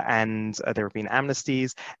 and there have been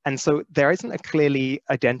amnesties. And so there isn't a clearly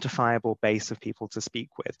identifiable base of people to speak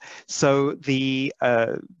with. So the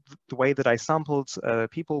way that I sampled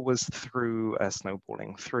people was through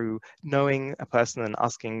snowballing, through knowing a person and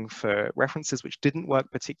asking for references, which didn't work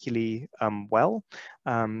particularly well.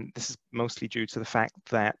 This is mostly due to the fact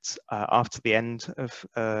that after the end of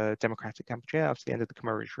democratic Cambodia, after the end of the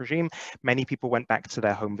Khmer Rouge regime, many people went back to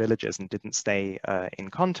their home villages and didn't stay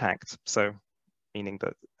in contact. So meaning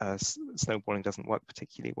that snowballing doesn't work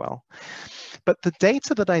particularly well. But the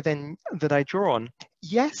data that I draw on,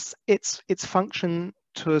 yes, its function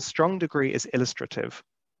to a strong degree is illustrative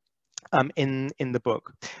in the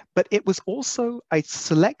book, but it was also, I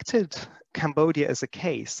selected Cambodia as a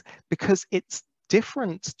case because it's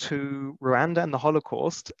different to Rwanda and the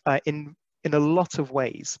Holocaust in in a lot of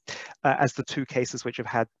ways as the two cases which have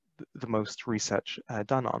had the most research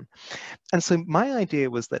done on. And so my idea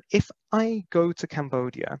was that if I go to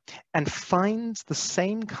Cambodia and find the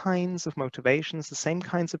same kinds of motivations, the same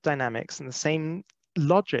kinds of dynamics, and the same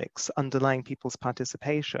logics underlying people's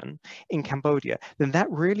participation in Cambodia, then that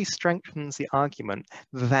really strengthens the argument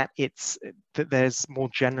that there's more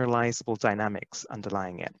generalizable dynamics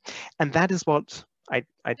underlying it. And that is what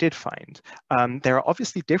I did find. There are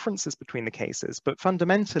obviously differences between the cases, but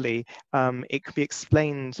fundamentally it can be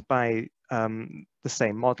explained by the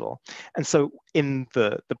same model. And so in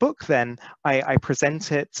the book then, I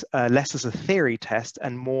present it less as a theory test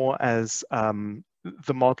and more as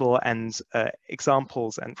the model and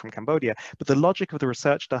examples and from Cambodia, but the logic of the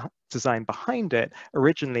research design behind it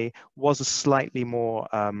originally was a slightly more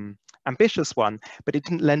ambitious one, but it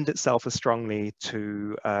didn't lend itself as strongly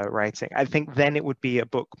to writing. I think then it would be a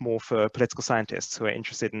book more for political scientists who are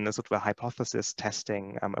interested in a sort of a hypothesis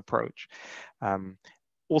testing approach.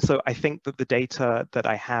 Also, I think that the data that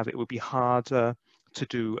I have, it would be harder to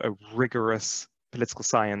do a rigorous political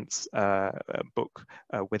science book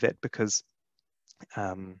with it because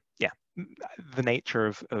yeah, the nature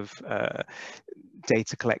of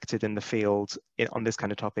data collected in the field on this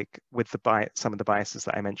kind of topic with some of the biases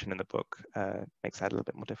that I mentioned in the book makes that a little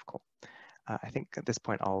bit more difficult. I think at this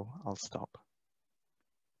point I'll stop.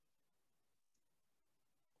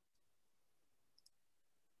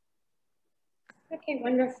 Okay,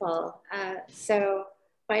 wonderful. So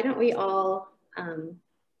why don't we all,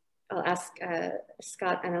 I'll ask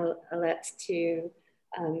Scott and Alette to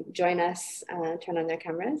join us, turn on their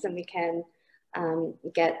cameras, and we can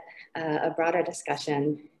get a broader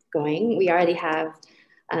discussion going. We already have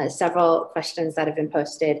several questions that have been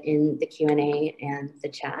posted in the Q&A and the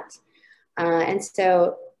chat. And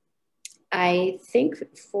so I think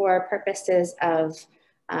for purposes of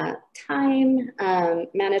time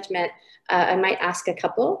management, I might ask a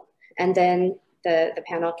couple, and then the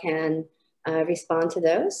panel can respond to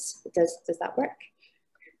those. Does that work,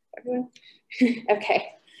 everyone?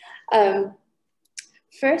 Okay.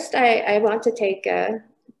 First, I want to take a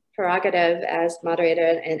prerogative as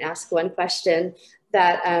moderator and ask one question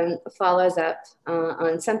that follows up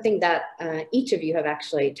on something that each of you have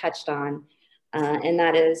actually touched on, and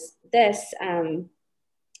that is this.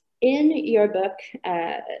 In your book,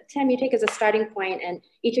 Tim, you take as a starting point, and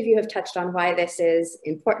each of you have touched on why this is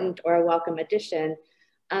important or a welcome addition,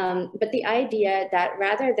 but the idea that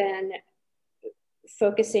rather than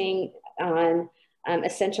focusing on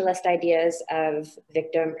essentialist ideas of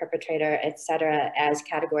victim, perpetrator, etc., as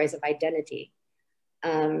categories of identity,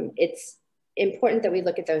 it's important that we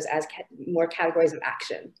look at those as more categories of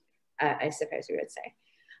action, I suppose we would say.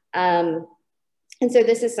 And so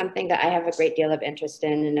this is something that I have a great deal of interest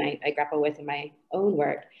in and I grapple with in my own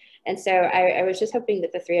work. And so I was just hoping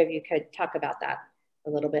that the three of you could talk about that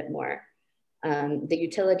a little bit more. The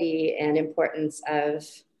utility and importance of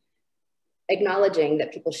acknowledging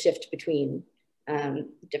that people shift between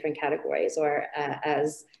different categories, or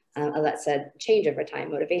as Alette said, change over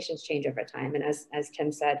time, motivations change over time. And as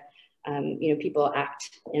Tim said, you know, people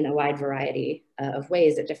act in a wide variety of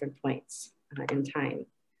ways at different points in time.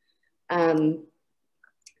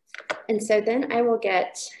 And so then I will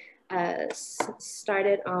get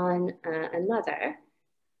started on another.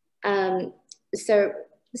 So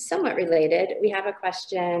somewhat related, we have a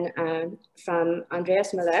question from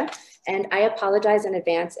Andreas Smeulers, and I apologize in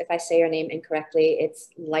advance if I say your name incorrectly. It's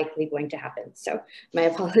likely going to happen, so my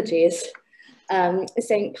apologies.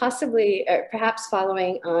 Saying possibly, or perhaps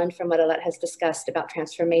following on from what Alette has discussed about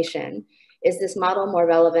transformation, is this model more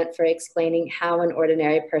relevant for explaining how an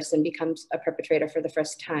ordinary person becomes a perpetrator for the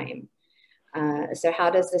first time? So how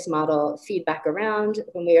does this model feed back around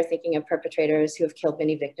when we are thinking of perpetrators who have killed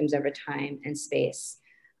many victims over time and space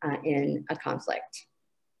in a conflict?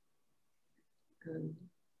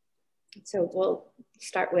 So we'll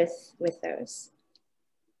start with those.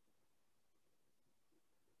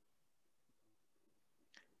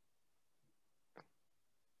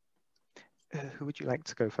 Who would you like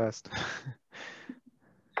to go first?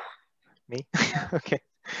 Me? Okay.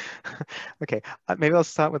 Okay, maybe I'll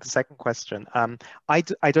start with the second question. I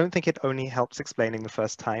don't think it only helps explaining the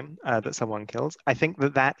first time that someone kills. I think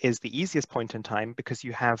that that is the easiest point in time because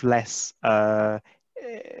you have less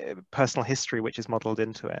personal history which is modeled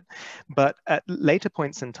into it. But at later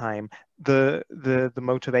points in time, the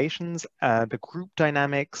motivations, the group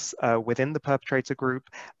dynamics within the perpetrator group,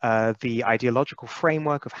 the ideological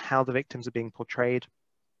framework of how the victims are being portrayed,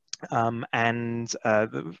 and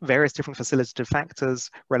the various different facilitative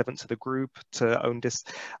factors relevant to the group, to own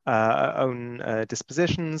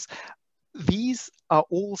dispositions, these are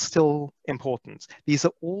all still important. These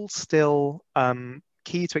are all still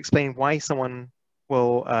key to explain why someone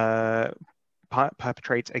will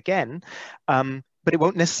perpetrate again, but it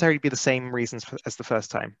won't necessarily be the same reasons as the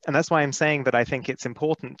first time. And that's why I'm saying that I think it's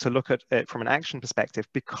important to look at it from an action perspective,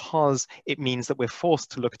 because it means that we're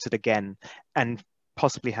forced to look at it again and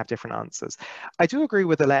possibly have different answers. I do agree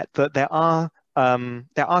with Alette that there are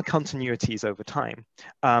continuities over time,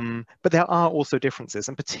 but there are also differences,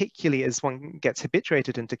 and particularly as one gets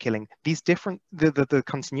habituated into killing, these the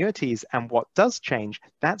continuities and what does change,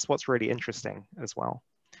 that's what's really interesting as well.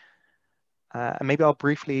 And maybe I'll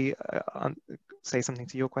briefly say something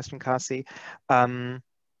to your question, Carse. I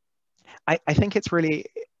think it's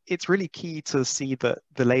really key to see that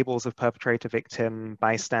the labels of perpetrator, victim,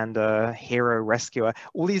 bystander, hero, rescuer,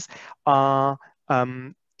 all these are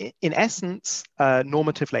in essence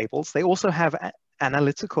normative labels. They also have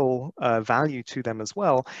analytical value to them as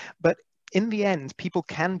well, but in the end people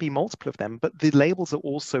can be multiple of them, but the labels are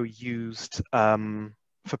also used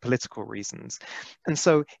for political reasons. And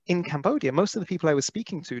so in Cambodia, most of the people I was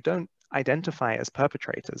speaking to don't identify as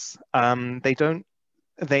perpetrators. They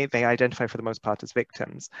identify for the most part as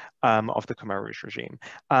victims of the Khmer Rouge regime.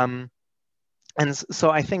 And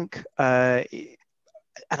so I think, and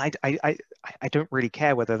I don't really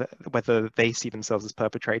care whether they see themselves as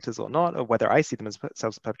perpetrators or not, or whether I see themselves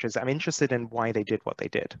as perpetrators. I'm interested in why they did what they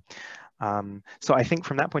did. So I think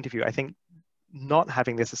from that point of view, I think not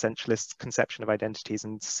having this essentialist conception of identities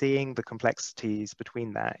and seeing the complexities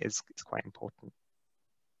between that is quite important.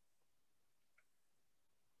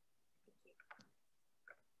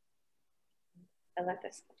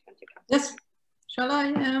 Yes, shall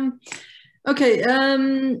I? Okay,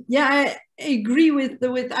 yeah, I agree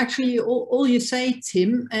with actually all you say,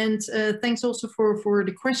 Tim, and thanks also for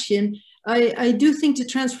the question. I do think the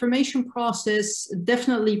transformation process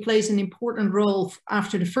definitely plays an important role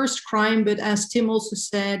after the first crime, but as Tim also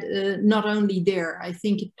said, not only there. I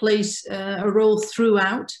think it plays a role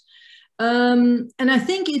throughout. And I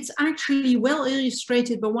think it's actually well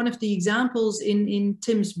illustrated by one of the examples in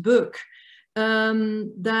Tim's book.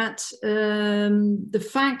 That the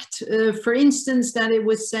fact, for instance, that it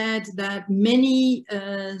was said that many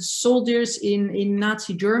soldiers in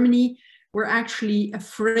Nazi Germany were actually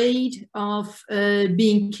afraid of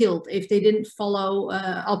being killed if they didn't follow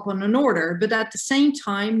up on an order. But at the same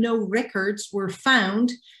time, no records were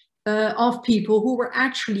found of people who were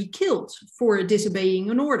actually killed for disobeying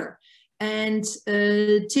an order. And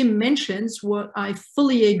Tim mentions what I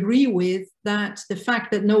fully agree with, that the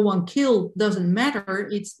fact that no one killed doesn't matter.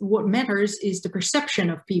 It's what matters is the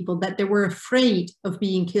perception of people, that they were afraid of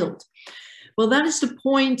being killed. Well, that is the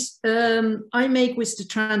point I make with the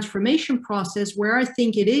transformation process. Where I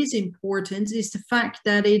think it is important is the fact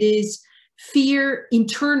that it is fear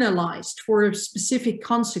internalized for a specific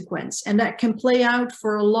consequence, and that can play out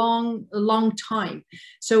for a long time.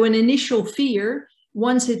 So an initial fear,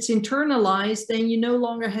 once it's internalized, then you no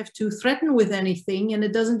longer have to threaten with anything, and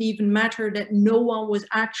it doesn't even matter that no one was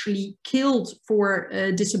actually killed for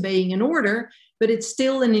disobeying an order, but it's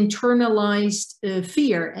still an internalized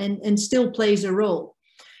fear and still plays a role.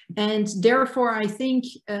 And therefore, I think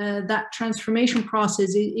that transformation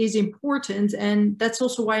process is important, and that's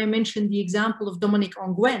also why I mentioned the example of Dominic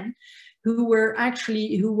Ongwen, who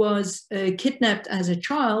was kidnapped as a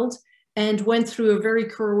child and went through a very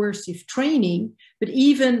coercive training. But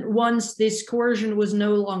even once this coercion was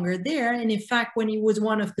no longer there, and in fact, when he was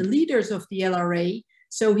one of the leaders of the LRA,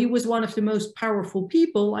 so he was one of the most powerful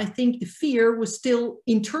people, I think the fear was still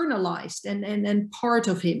internalized and part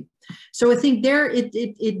of him. So I think there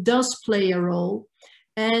it does play a role.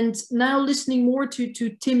 And now listening more to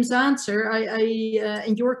Tim's answer,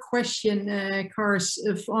 and your question, Carse,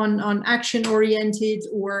 on action-oriented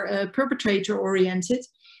or perpetrator-oriented,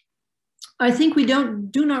 I think we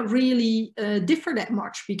do not really differ that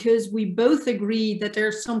much, because we both agree that there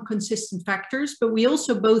are some consistent factors, but we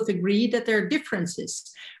also both agree that there are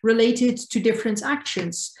differences related to different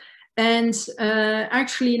actions. And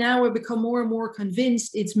actually now I become more and more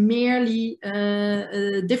convinced it's merely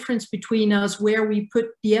a difference between us where we put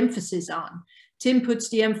the emphasis on. Tim puts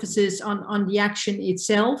the emphasis on the action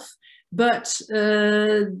itself, but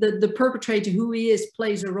the perpetrator, who he is,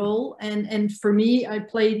 plays a role. And for me, I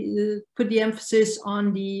put the emphasis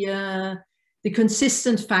on the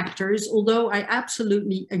consistent factors, although I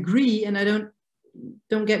absolutely agree, and I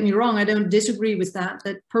don't get me wrong, I don't disagree with that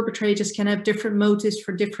perpetrators can have different motives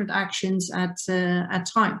for different actions at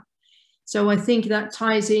time. So I think that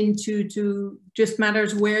ties into just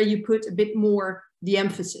matters where you put a bit more the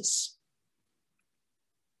emphasis.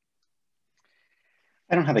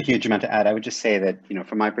 I don't have a huge amount to add. I would just say that,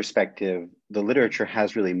 from my perspective, the literature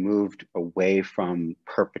has really moved away from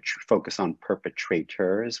focus on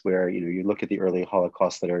perpetrators, where, you look at the early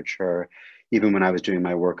Holocaust literature, even when I was doing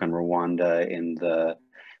my work on Rwanda in the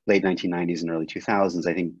late 1990s and early 2000s,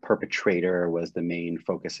 I think perpetrator was the main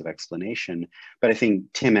focus of explanation. But I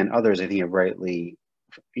think Tim and others, have rightly,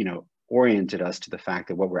 oriented us to the fact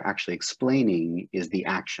that what we're actually explaining is the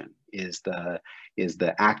action, is the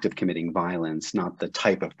act of committing violence, not the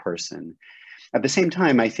type of person. At the same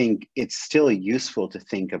time, I think it's still useful to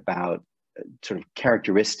think about sort of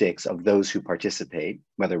characteristics of those who participate,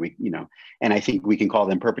 whether we, and I think we can call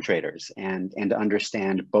them perpetrators, and to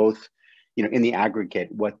understand both, in the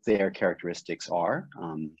aggregate, what their characteristics are.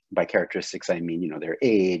 By characteristics, I mean, their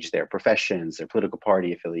age, their professions, their political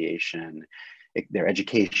party affiliation, their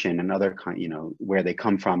education, and other where they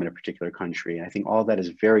come from in a particular country. I think all that is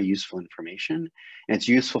very useful information, and it's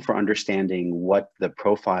useful for understanding what the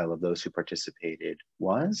profile of those who participated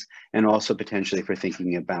was, and also potentially for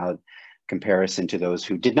thinking about comparison to those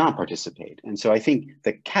who did not participate. And so I think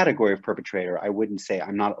the category of perpetrator, I wouldn't say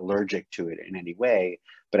I'm not allergic to it in any way,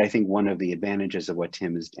 but I think one of the advantages of what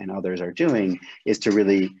Tim and others are doing is to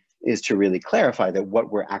really clarify that what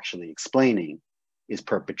we're actually explaining is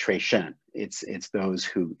perpetration. It's those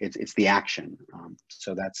who, it's the action.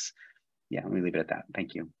 So that's, let me leave it at that.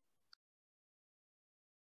 Thank you.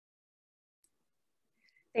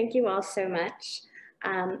 Thank you all so much.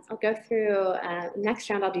 I'll go through, next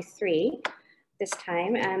round I'll do 3 this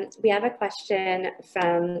time. We have a question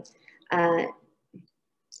from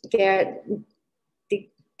Gerrit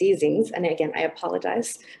Diezings, and again, I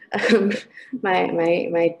apologize.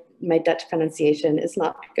 My Dutch pronunciation is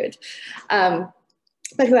not good.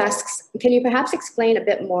 But who asks, can you perhaps explain a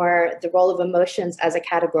bit more the role of emotions as a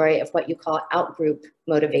category of what you call outgroup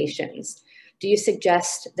motivations? Do you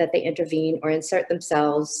suggest that they intervene or insert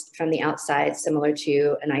themselves from the outside, similar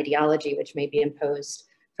to an ideology which may be imposed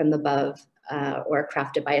from above or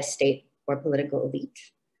crafted by a state or political elite?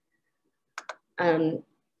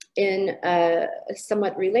 In a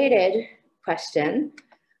somewhat related question,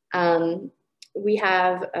 we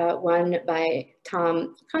have one by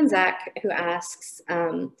Tom Konzak, who asks,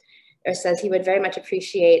 or says he would very much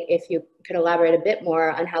appreciate if you could elaborate a bit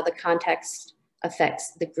more on how the context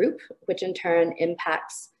affects the group, which in turn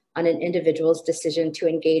impacts on an individual's decision to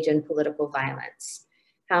engage in political violence.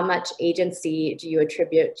 How much agency do you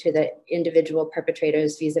attribute to the individual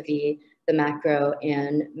perpetrators vis-a-vis the macro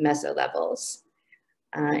and meso levels?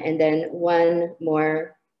 And then one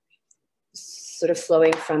more sort of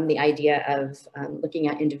flowing from the idea of looking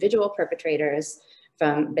at individual perpetrators,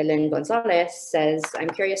 from Belen Gonzalez, says, I'm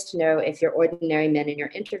curious to know if your ordinary men in your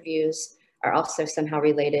interviews are also somehow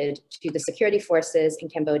related to the security forces in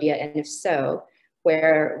Cambodia, and if so,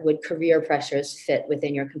 where would career pressures fit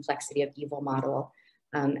within your complexity of evil model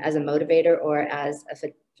as a motivator or as a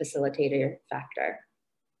facilitator factor?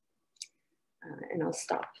 And I'll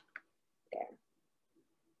stop there.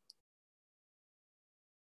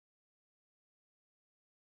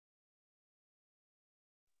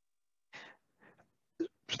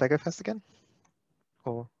 Should I go first again?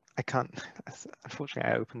 Or I can't,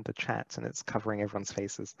 unfortunately I opened the chat and it's covering everyone's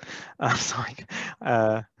faces. Sorry.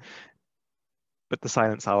 But the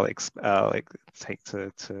silence I'll take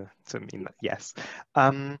to mean that yes.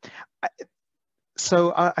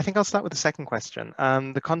 So I think I'll start with the second question.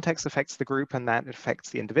 The context affects the group and that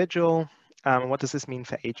affects the individual. What does this mean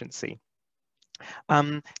for agency?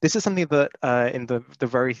 This is something that in the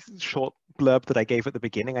very short blurb that I gave at the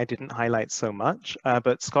beginning, I didn't highlight so much,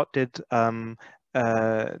 but Scott did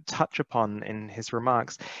touch upon in his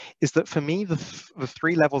remarks, is that for me, the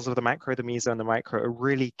 3 levels of the macro, the meso, and the micro are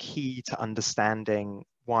really key to understanding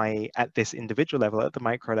why at this individual level, at the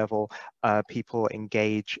micro level, people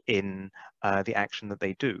engage in the action that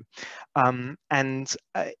they do.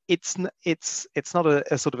 It's not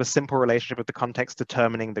a sort of a simple relationship with the context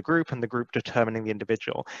determining the group and the group determining the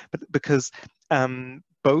individual, but because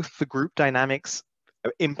both the group dynamics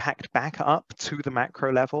impact back up to the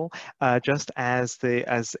macro level, just as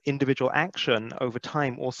individual action over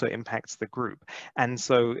time also impacts the group. And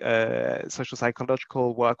so social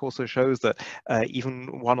psychological work also shows that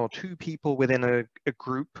even 1 or 2 people within a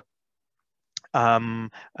group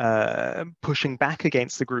pushing back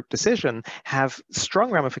against the group decision have strong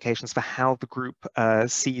ramifications for how the group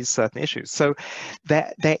sees certain issues. So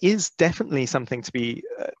there is definitely something to be,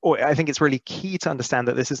 or I think it's really key to understand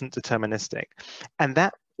that this isn't deterministic. And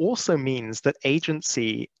that also means that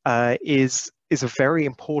agency is is a very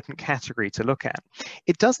important category to look at.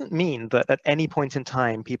 It doesn't mean that at any point in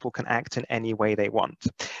time people can act in any way they want,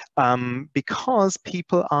 because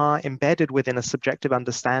people are embedded within a subjective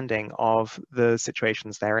understanding of the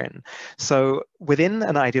situations they're in. So within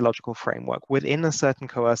an ideological framework, within a certain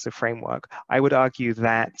coercive framework, I would argue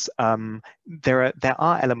that there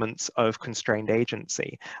are elements of constrained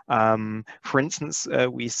agency. For instance,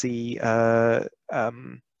 we see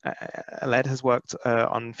Alette has worked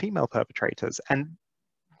on female perpetrators, and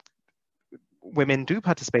women do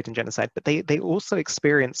participate in genocide, but they also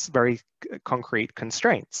experience very concrete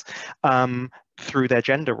constraints through their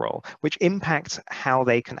gender role, which impact how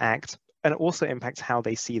they can act, and it also impacts how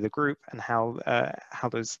they see the group and how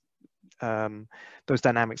those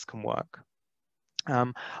dynamics can work.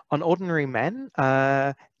 On ordinary men,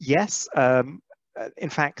 yes. In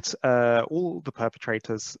fact, all the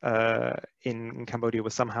perpetrators in Cambodia were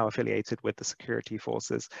somehow affiliated with the security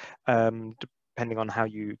forces, depending on how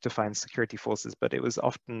you define security forces, but it was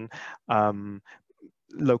often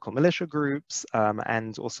local militia groups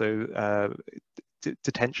and also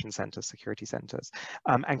detention centers, security centers.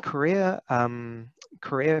 And career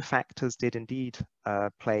factors did indeed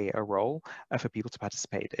play a role for people to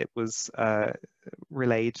participate. It was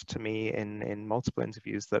relayed to me in multiple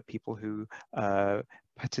interviews that people who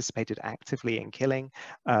participated actively in killing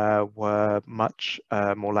were much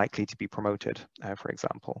more likely to be promoted, for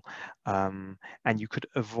example. And you could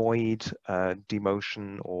avoid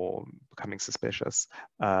demotion or becoming suspicious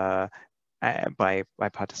by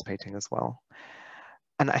participating as well.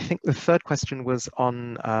 And I think the third question was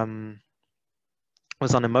on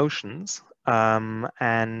emotions,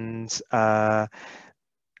 and I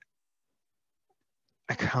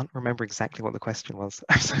can't remember exactly what the question was.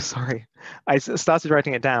 I'm so sorry. I started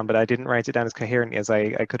writing it down, but I didn't write it down as coherently as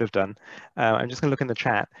I could have done. I'm just going to look in the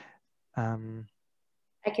chat.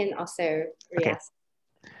 I can also re-ask.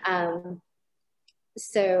 Okay.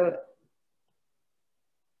 So,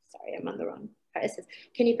 sorry, I'm on the wrong part. It says,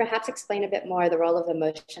 can you perhaps explain a bit more the role of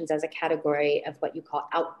emotions as a category of what you call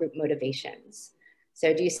outgroup motivations?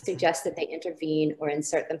 So do you suggest that they intervene or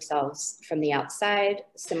insert themselves from the outside,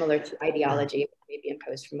 similar to ideology, maybe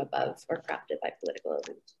imposed from above or crafted by political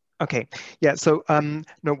elites? Okay, yeah, so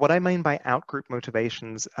no, what I mean by outgroup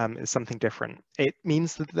motivations is something different. It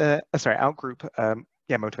means that outgroup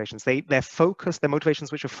motivations, they're focused, they're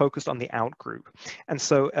motivations which are focused on the outgroup. And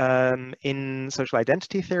so in social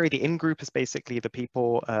identity theory, the in-group is basically the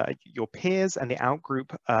people, your peers, and the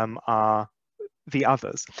outgroup are the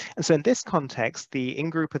others. And so in this context, the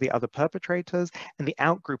in-group are the other perpetrators and the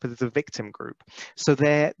out-group is the victim group. So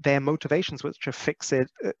their motivations which are fixed,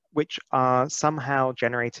 which are somehow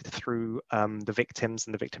generated through the victims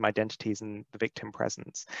and the victim identities and the victim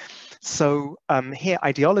presence. So here,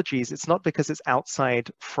 ideologies, it's not because it's outside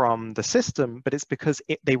from the system, but it's because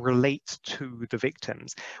they relate to the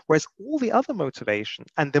victims. Whereas all the other motivation,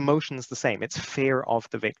 and the emotion is the same, it's fear of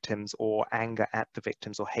the victims or anger at the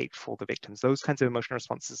victims or hate for the victims, those kinds of emotional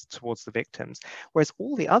responses towards the victims. Whereas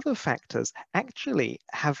all the other factors actually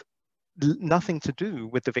have nothing to do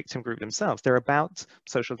with the victim group themselves. They're about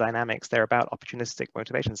social dynamics, they're about opportunistic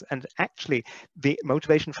motivations. And actually, the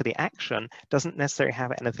motivation for the action doesn't necessarily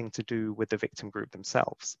have anything to do with the victim group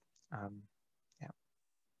themselves. I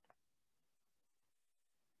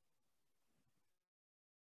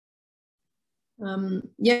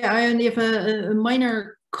only have a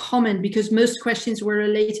minor comment because most questions were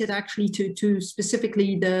related actually to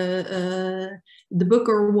specifically the book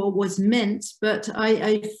or what was meant, but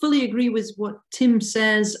I fully agree with what Tim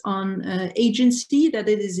says on agency, that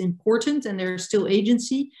it is important and there's still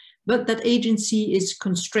agency, but that agency is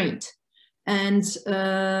constrained. And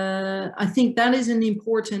I think that is an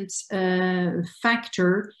important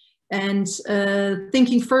factor. And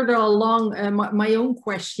thinking further along my own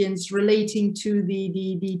questions relating to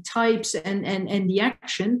the types and the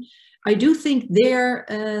action, I do think there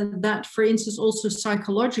that, for instance, also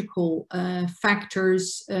psychological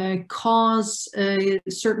factors cause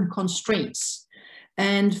certain constraints.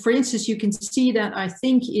 And for instance, you can see that, I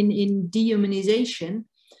think, in dehumanization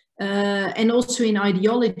and also in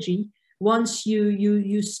ideology. Once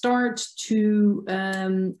you start to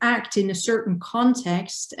act in a certain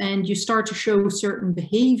context and you start to show certain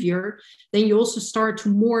behavior, then you also start to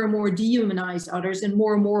more and more dehumanize others and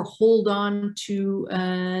more hold on to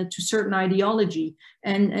certain ideology.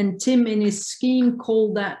 And Tim in his scheme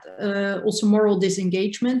called that also moral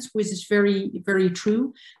disengagement, which is very, very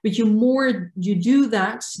true. But the more you do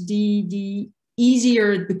that, the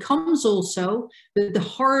easier it becomes also, the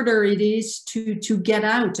harder it is to get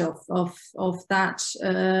out of that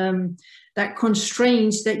that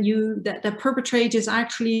constraints that perpetrators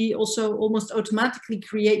actually also almost automatically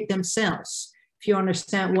create themselves. If you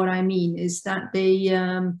understand what I mean, is that they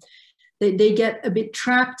get a bit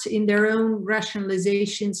trapped in their own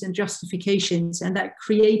rationalizations and justifications, and that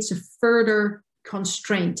creates a further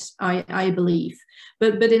constraint, I believe.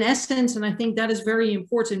 But in essence, and I think that is very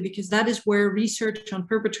important, because that is where research on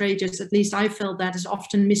perpetrators, at least I felt that, is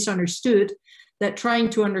often misunderstood, that trying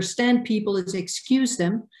to understand people is excuse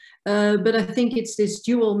them. But I think it's this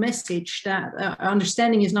dual message that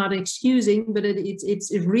understanding is not excusing, but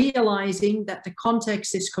it's realizing that the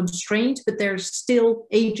context is constrained, but there's still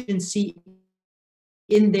agency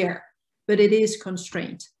in there, but it is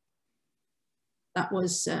constrained. That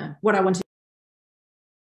was what I wanted.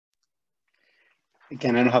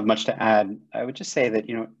 Again, I don't have much to add. I would just say that,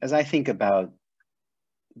 you know, as I think about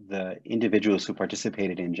the individuals who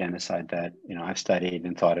participated in genocide that, you know, I've studied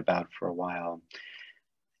and thought about for a while,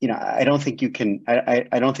 you know, I don't think you can,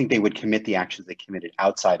 I don't think they would commit the actions they committed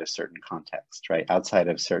outside of certain contexts, right? Outside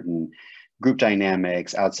of certain group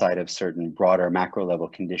dynamics, outside of certain broader macro level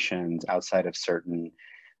conditions, outside of certain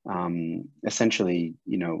essentially,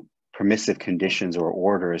 you know, permissive conditions or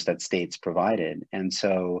orders that states provided. And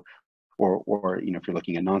so, or you know, if you're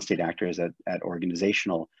looking at non-state actors, at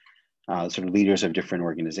organizational sort of leaders of different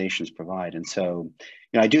organizations provide. And so,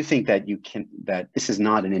 you know, I do think that that this is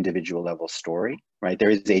not an individual level story, right?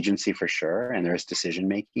 There is agency for sure, and there is decision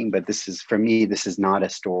making, but this is, for me, this is not a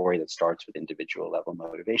story that starts with individual level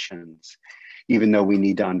motivations, even though we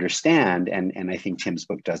need to understand, and I think Tim's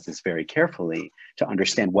book does this very carefully, to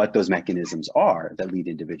understand what those mechanisms are that lead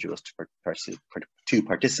individuals to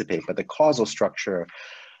participate. But the causal structure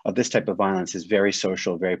of this type of violence is very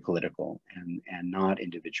social, very political, and not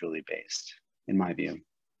individually based, in my view.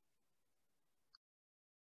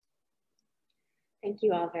 Thank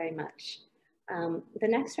you all very much. The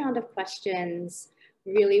next round of questions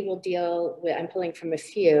really will deal with, I'm pulling from a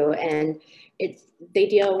few, and they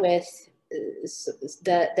deal with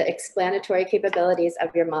the explanatory capabilities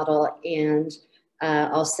of your model, and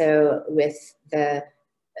also with the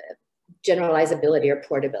generalizability or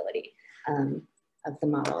portability of the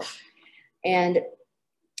model. And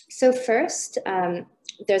so first,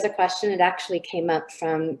 there's a question that actually came up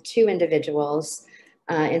from two individuals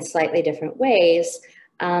in slightly different ways.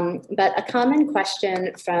 But a common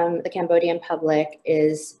question from the Cambodian public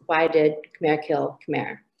is, why did Khmer kill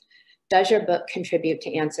Khmer? Does your book contribute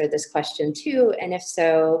to answer this question too? And if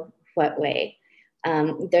so, what way?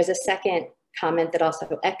 There's a second comment that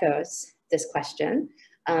also echoes this question,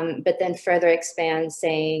 but then further expands,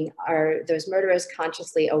 saying, are those murderers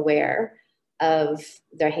consciously aware of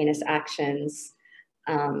their heinous actions,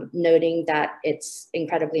 noting that it's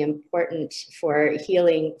incredibly important for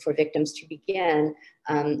healing for victims to begin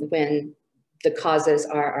when the causes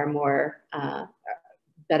are more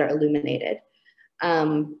better illuminated.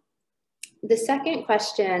 The second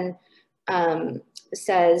question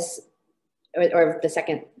says, or the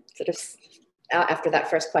second sort of after that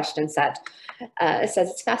first question said, it says,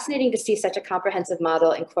 it's fascinating to see such a comprehensive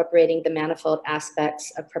model incorporating the manifold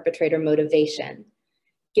aspects of perpetrator motivation.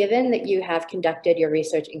 Given that you have conducted your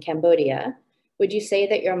research in Cambodia, would you say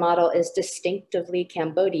that your model is distinctively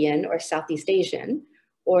Cambodian or Southeast Asian,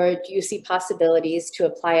 or do you see possibilities to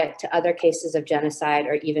apply it to other cases of genocide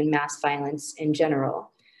or even mass violence in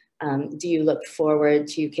general? Do you look forward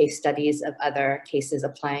to case studies of other cases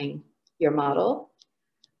applying your model?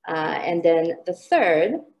 And then the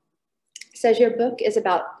third says your book is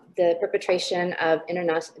about the perpetration of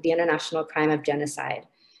the international crime of genocide.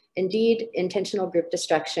 Indeed, intentional group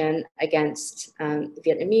destruction against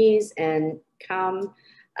Vietnamese and Khmer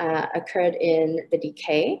occurred in the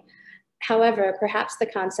DK. However, perhaps the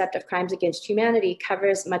concept of crimes against humanity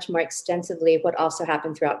covers much more extensively what also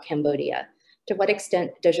happened throughout Cambodia. To what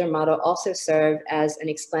extent does your model also serve as an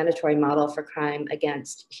explanatory model for crime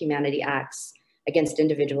against humanity acts against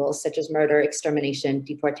individuals, such as murder, extermination,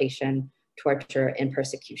 deportation, torture, and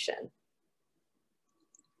persecution?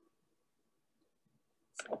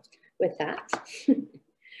 So with that,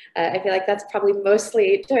 I feel like that's probably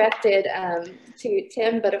mostly directed to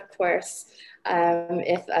Tim, but of course,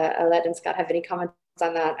 if Alette and Scott have any comments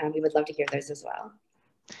on that, we would love to hear those as well.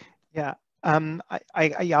 Yeah.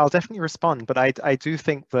 I'll definitely respond, but I do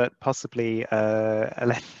think that possibly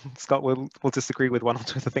Alette and Scott will disagree with one or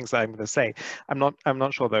two of the things that I'm going to say. I'm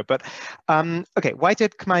not sure though. But okay, why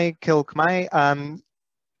did Khmer kill Khmer?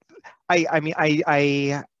 I mean,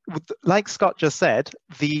 I like Scott just said,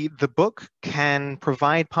 the book can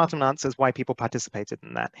provide part of an answer as why people participated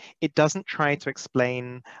in that. It doesn't try to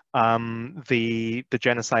explain the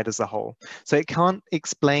genocide as a whole. So it can't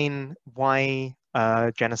explain why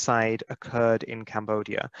genocide occurred in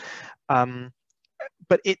Cambodia.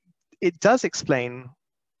 But it does explain,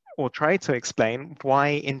 or try to explain,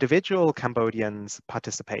 why individual Cambodians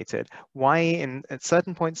participated, why at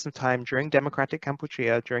certain points in time during democratic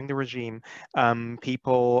Kampuchea, during the regime,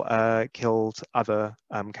 people killed other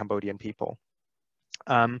Cambodian people.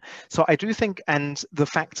 So I do think, and the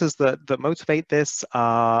factors that motivate this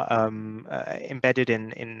are embedded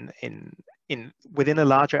within a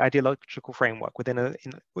larger ideological framework,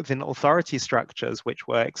 within authority structures which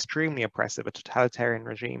were extremely oppressive, a totalitarian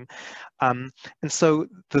regime. And so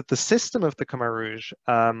the system of the Khmer Rouge,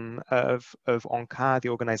 of ONCAR, the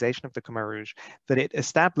organization of the Khmer Rouge, that it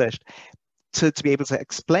established, to be able to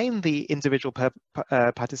explain the individual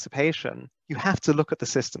participation, you have to look at the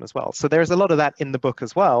system as well. So there's a lot of that in the book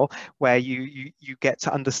as well, where you get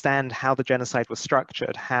to understand how the genocide was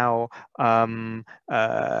structured, how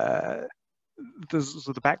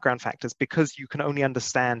the background factors, because you can only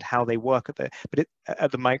understand how they work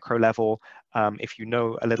at the micro level if you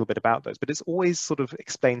know a little bit about those. But it's always sort of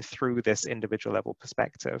explained through this individual level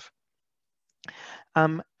perspective.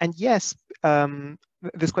 And yes,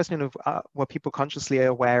 this question of were people consciously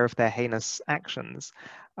aware of their heinous actions?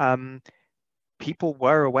 People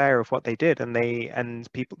were aware of what they did, and the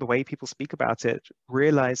way people speak about it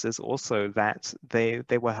realizes also that they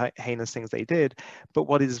were heinous things they did. But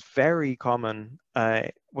what is very common,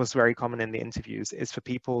 was very common in the interviews, is for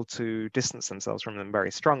people to distance themselves from them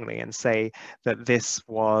very strongly and say that this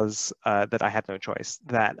was that I had no choice,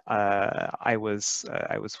 that I was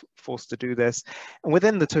forced to do this. And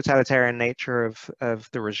within the totalitarian nature of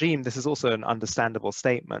the regime, this is also an understandable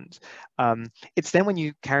statement. It's then when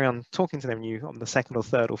you carry on talking to them, on the second or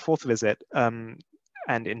third or fourth visit and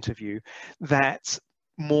interview, that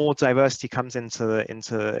more diversity comes into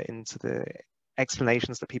the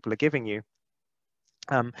explanations that people are giving you.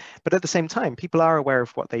 But at the same time, people are aware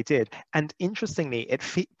of what they did. And interestingly,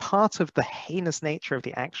 part of the heinous nature of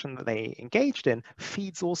the action that they engaged in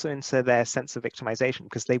feeds also into their sense of victimization,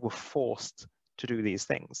 because they were forced to do these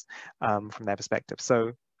things from their perspective.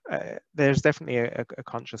 So there's definitely a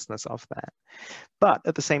consciousness of that. But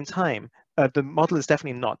at the same time, the model is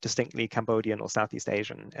definitely not distinctly Cambodian or Southeast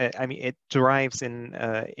Asian. I mean, it derives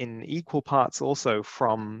in equal parts also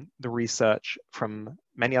from the research from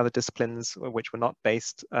many other disciplines which were not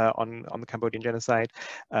based on the Cambodian genocide,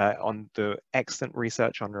 on the excellent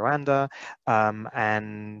research on Rwanda,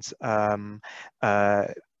 and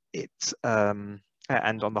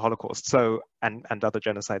on the Holocaust, so and other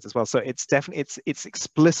genocides as well. So it's definitely it's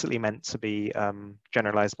explicitly meant to be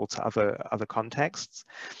generalizable to other contexts.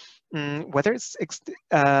 Whether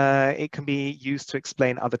it can be used to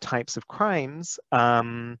explain other types of crimes,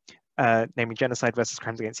 namely genocide versus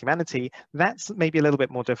crimes against humanity, that's maybe a little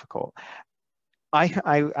bit more difficult.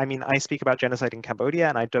 I mean, I speak about genocide in Cambodia,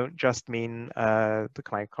 and I don't just mean the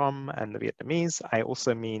Khmer Rouge and the Vietnamese. I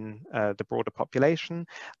also mean the broader population,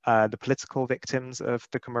 the political victims of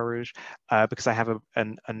the Khmer Rouge, because I have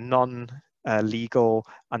a non-legal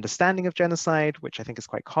understanding of genocide, which I think is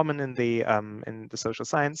quite common in the social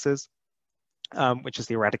sciences. Which is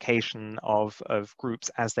the eradication of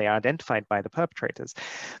groups as they are identified by the perpetrators.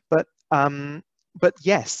 But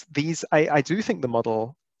yes, I do think the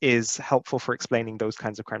model is helpful for explaining those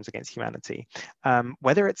kinds of crimes against humanity.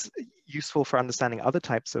 Whether it's useful for understanding other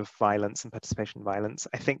types of violence and participation in violence,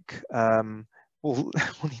 I think will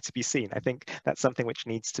need to be seen. I think that's something which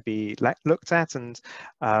needs to be looked at. And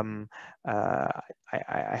I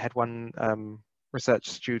had one research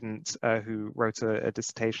student who wrote a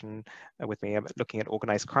dissertation with me looking at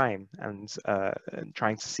organized crime and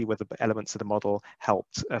trying to see whether elements of the model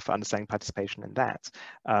helped for understanding participation in that.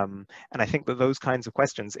 And I think that those kinds of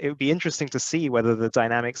questions, it would be interesting to see whether the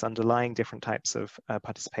dynamics underlying different types of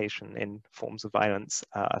participation in forms of violence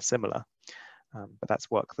are similar. But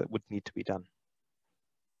that's work that would need to be done.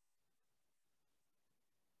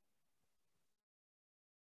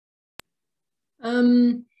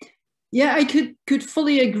 Yeah, I could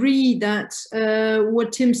fully agree that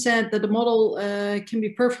what Tim said, that the model can be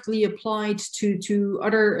perfectly applied to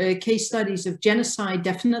other case studies of genocide,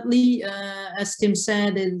 definitely. As Tim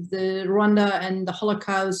said, the Rwanda and the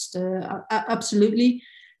Holocaust, absolutely.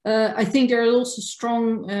 I think there are also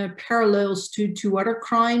strong parallels to other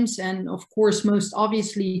crimes, and of course, most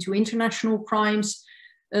obviously to international crimes.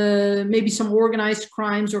 Maybe some organized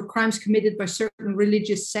crimes or crimes committed by certain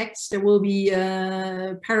religious sects. There will be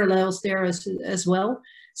parallels there as well.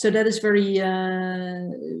 So that is very,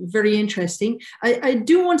 very interesting. I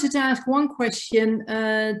do wanted to ask one question,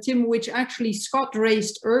 Tim, which actually Scott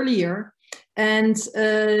raised earlier, and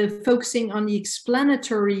focusing on the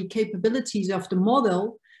explanatory capabilities of the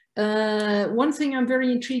model. One thing I'm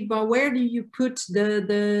very intrigued by, where do you put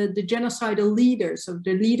the genocidal leaders, of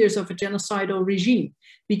the leaders of a genocidal regime?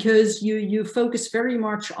 Because you focus very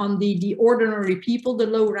much on the ordinary people, the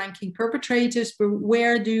low-ranking perpetrators, but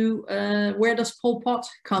where does Pol Pot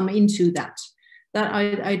come into that? That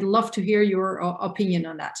I'd love to hear your opinion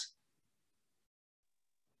on that.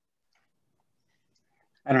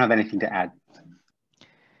 I don't have anything to add.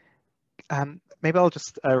 Maybe I'll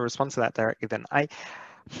just respond to that directly then. I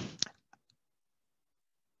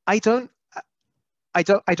don't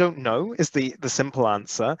know is the simple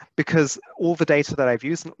answer, because all the data that I've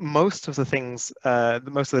used, most of the things,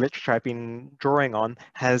 most of the literature I've been drawing on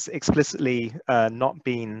has explicitly not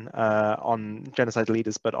been on genocide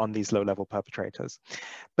leaders, but on these low-level perpetrators.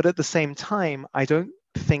 But at the same time, I don't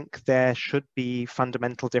think there should be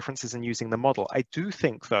fundamental differences in using the model. I do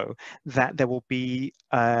think, though, that there will be,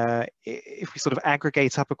 if we sort of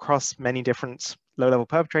aggregate up across many different low-level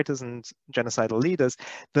perpetrators and genocidal leaders,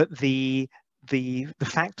 that the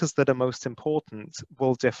factors that are most important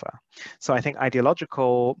will differ. So I think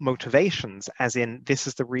ideological motivations, as in this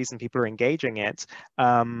is the reason people are engaging it,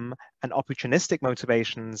 and opportunistic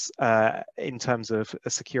motivations in terms of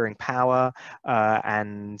securing power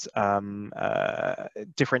and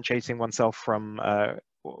differentiating oneself from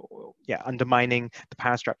undermining the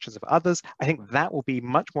power structures of others. I think that will be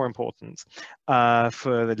much more important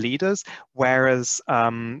for the leaders, whereas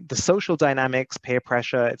the social dynamics, peer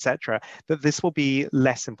pressure, etc., that this will be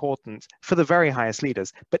less important for the very highest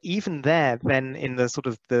leaders. But even there, then in the sort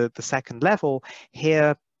of the second level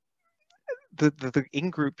here, the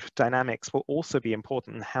in-group dynamics will also be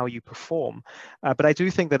important in how you perform. But I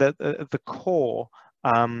do think that at the core,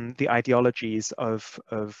 the ideologies of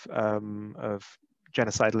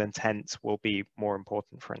genocidal intent will be more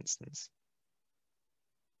important, for instance.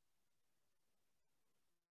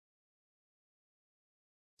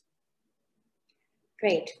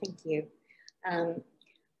 Great, thank you.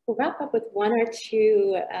 We'll wrap up with one or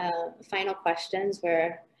two final questions.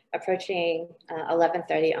 We're approaching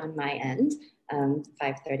 11:30 on my end,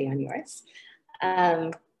 5:30 on yours.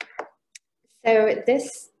 So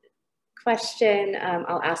this question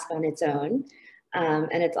I'll ask on its own,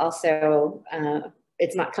 and it's also,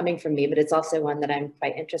 it's not coming from me, but it's also one that I'm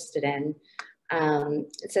quite interested in.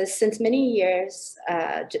 It says, since many years,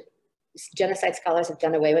 genocide scholars have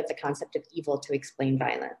done away with the concept of evil to explain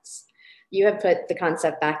violence. You have put the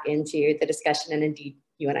concept back into the discussion, and indeed,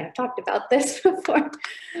 you and I have talked about this before.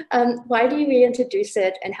 Why do you reintroduce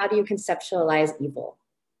it, and how do you conceptualize evil?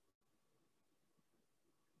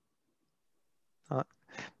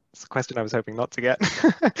 It's a question I was hoping not to get.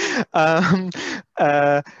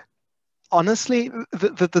 Honestly,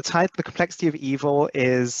 the complexity of evil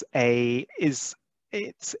is a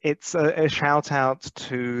shout out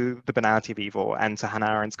to the banality of evil and to Hannah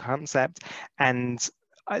Arendt's concept, and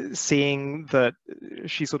seeing that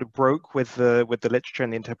she sort of broke with the literature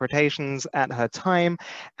and the interpretations at her time,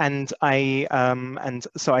 and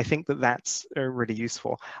so I think that that's really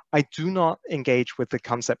useful. I do not engage with the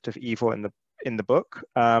concept of evil in the book,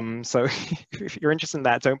 so if you're interested in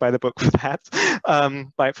that, don't buy the book for that.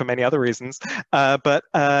 Buy it for many other reasons. But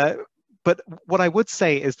what I would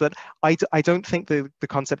say is that I don't think the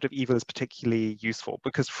concept of evil is particularly useful,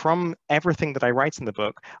 because from everything that I write in the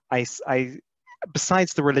book, I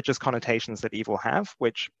besides the religious connotations that evil have,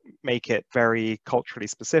 which make it very culturally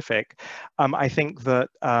specific, I think that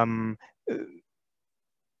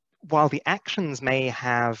while the actions may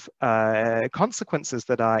have consequences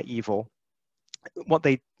that are evil, what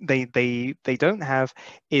they don't have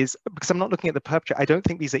is, because I'm not looking at the perpetrator, I don't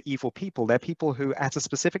think these are evil people. They're people who at a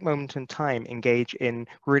specific moment in time engage in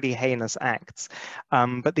really heinous acts.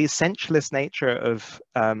 But the essentialist nature of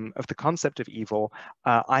the concept of evil,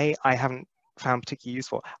 I haven't found particularly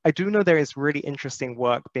useful. I do know there is really interesting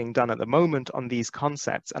work being done at the moment on these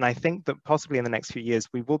concepts, and I think that possibly in the next few years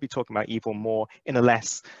we will be talking about evil more in a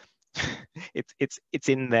less it's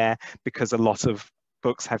in there because a lot of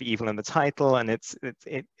books have evil in the title, and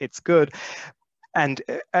it's good, and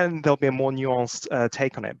there'll be a more nuanced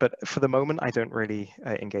take on it. But for the moment, I don't really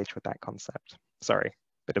engage with that concept. Sorry,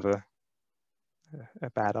 bit of a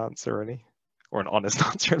bad answer, really, or an honest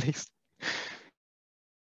answer at least.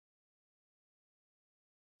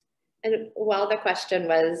 And while the question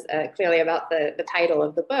was clearly about the title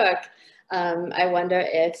of the book, I wonder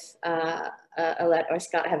if Alette or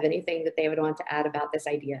Scott have anything that they would want to add about this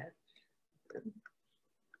idea.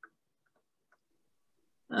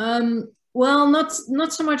 Well, not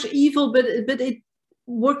so much evil, but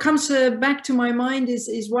what comes back to my mind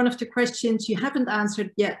is one of the questions you haven't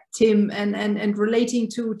answered yet, Tim, and relating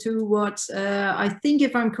to what I think,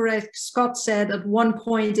 if I'm correct, Scott said at one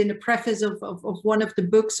point in the preface of one of the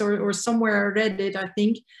books, or somewhere I read it, I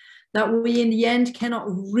think, that we in the end cannot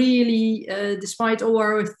really, despite all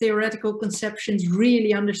our theoretical conceptions,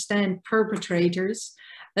 really understand perpetrators.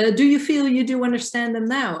 Do you feel you do understand them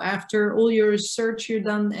now after all your research you've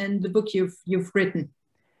done and the book you've written?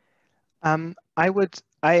 I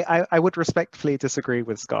would respectfully disagree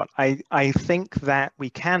with Scott. I think that we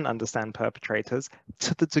can understand perpetrators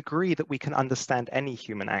to the degree that we can understand any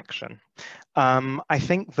human action. I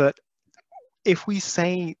think that if we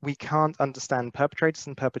say we can't understand perpetrators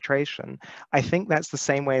and perpetration, I think that's the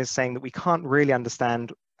same way as saying that we can't really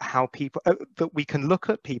understand how people, that we can look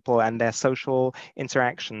at people and their social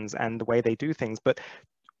interactions and the way they do things, but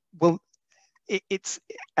well, it's,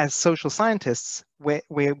 as social scientists,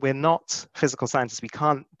 we're not physical scientists. We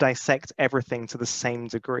can't dissect everything to the same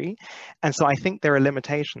degree. And so I think there are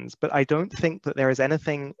limitations, but I don't think that there is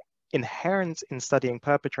anything inherent in studying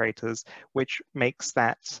perpetrators which makes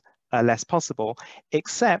that less possible,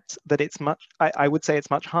 except that it's much, I would say it's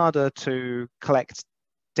much harder to collect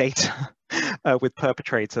data with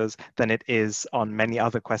perpetrators than it is on many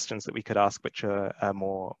other questions that we could ask, which are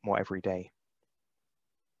more everyday.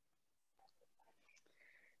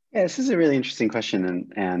 Yeah, this is a really interesting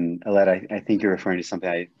question, and Alette, I think you're referring to something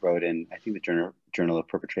I wrote in, I think, the Journal of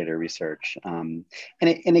Perpetrator Research, and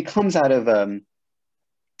it comes out of a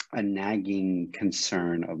nagging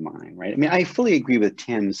concern of mine, right? I mean, I fully agree with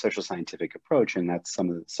Tim's social scientific approach, and that's some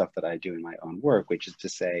of the stuff that I do in my own work, which is to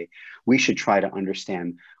say we should try to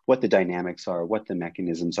understand what the dynamics are, what the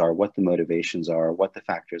mechanisms are, what the motivations are, what the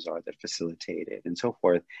factors are that facilitate it, and so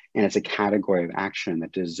forth. And it's a category of action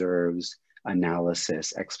that deserves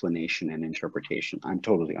analysis, explanation, and interpretation. I'm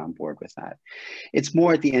totally on board with that. It's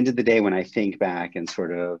more at the end of the day when I think back and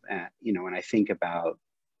sort of, when I think about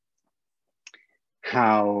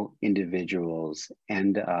how individuals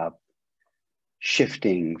end up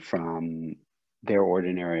shifting from their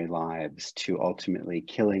ordinary lives to ultimately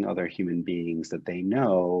killing other human beings that they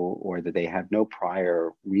know or that they have no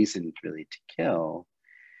prior reason really to kill.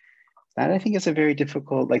 That I think is a very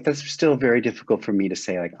difficult, like that's still very difficult for me to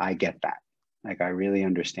say, like, I get that. Like, I really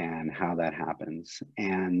understand how that happens.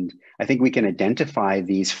 And I think we can identify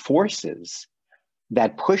these forces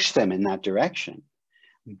that push them in that direction.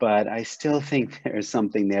 But I still think there's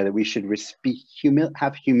something there that we should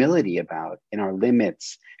have humility about in our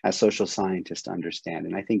limits as social scientists to understand.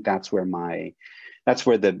 And I think that's where I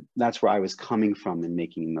was coming from in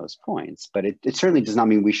making those points. But it certainly does not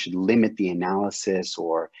mean we should limit the analysis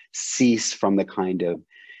or cease from the kind of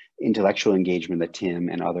intellectual engagement that Tim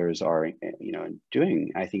and others are,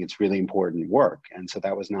 doing. I think it's really important work. And so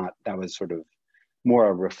that was sort of more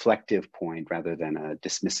a reflective point rather than a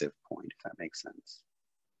dismissive point, if that makes sense.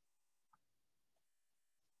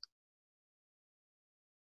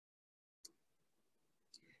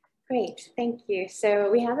 Great, thank you. So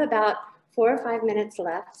we have about 4 or 5 minutes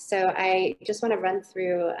left. So I just want to run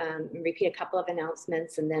through and repeat a couple of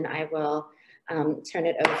announcements, and then I will turn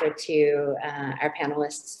it over to our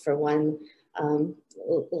panelists for one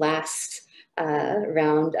last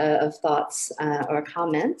round of thoughts or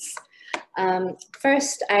comments.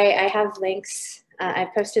 First, I have links.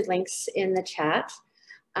 I've posted links in the chat.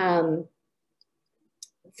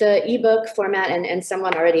 The ebook format, and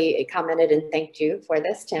someone already commented and thanked you for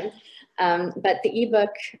this, Tim, but the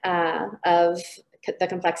ebook of The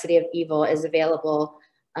Complexity of Evil is available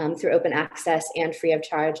through open access and free of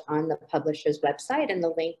charge on the publisher's website, and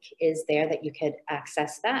the link is there that you could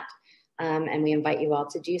access that, and we invite you all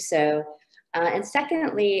to do so. And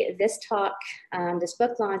secondly, this talk, this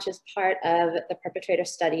book launch is part of the Perpetrator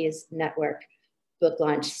Studies Network book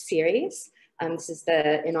launch series. This is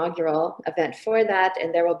the inaugural event for that,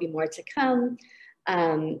 and there will be more to come.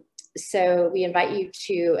 So we invite you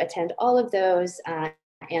to attend all of those,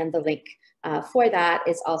 and the link for that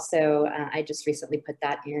is also, I just recently put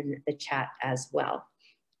that in the chat as well.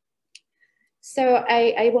 So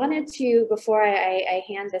I wanted to, before I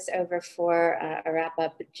hand this over for a wrap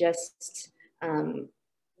up, just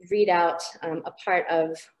read out a part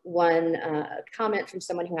of one comment from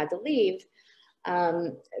someone who had to leave.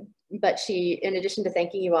 But she, in addition to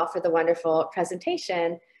thanking you all for the wonderful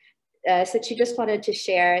presentation, said she just wanted to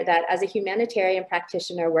share that as a humanitarian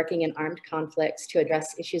practitioner working in armed conflicts to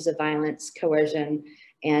address issues of violence, coercion,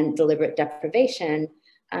 and deliberate deprivation,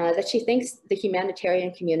 that she thinks the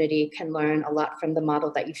humanitarian community can learn a lot from the model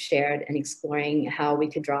that you've shared and exploring how we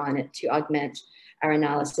could draw on it to augment our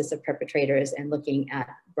analysis of perpetrators and looking at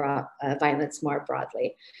violence more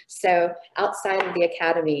broadly. So outside of the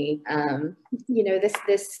academy, you know,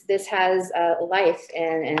 this has life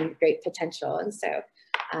and great potential. And so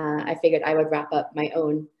I figured I would wrap up my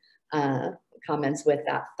own comments with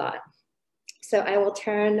that thought. So I will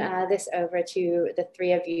turn this over to the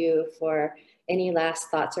three of you for any last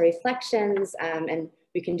thoughts or reflections, and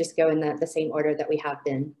we can just go in the same order that we have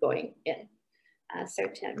been going in. So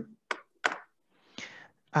Tim.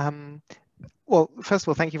 Well, first of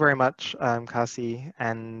all, thank you very much, Carse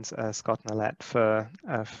and Scott and Alette for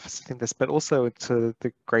sitting this, but also to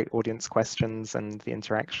the great audience questions and the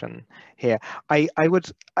interaction here. I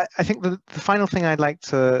think the final thing I'd like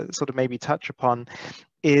to sort of maybe touch upon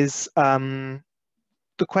is the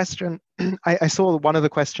question. I saw one of the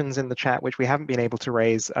questions in the chat, which we haven't been able to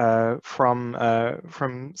raise, from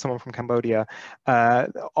someone from Cambodia,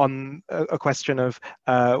 on a question of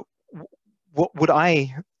what would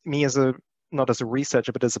me as a, not as a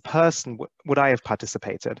researcher, but as a person, would I have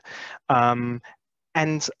participated? And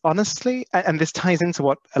honestly, and this ties into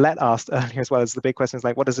what Alette asked earlier as well, as the big question is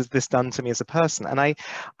like, what has this done to me as a person? And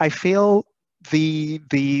I feel the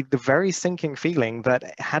very sinking feeling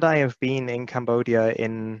that had I have been in Cambodia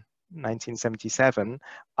in 1977,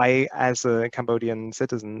 I, as a Cambodian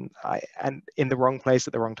citizen, and in the wrong place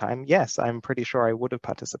at the wrong time, yes, I'm pretty sure I would have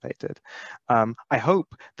participated. I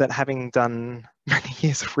hope that having done many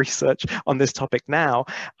years of research on this topic now,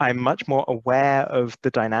 I'm much more aware of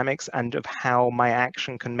the dynamics and of how my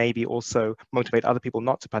action can maybe also motivate other people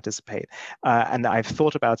not to participate. And that I've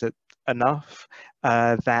thought about it enough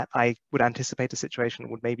that I would anticipate a situation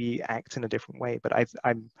would maybe act in a different way, but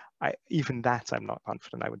even that I'm not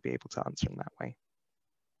confident I would be able to answer in that way.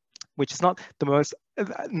 Which is not the most,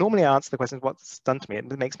 normally I answer the question, what's done to me?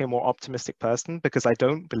 It makes me a more optimistic person because I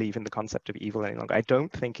don't believe in the concept of evil any longer. I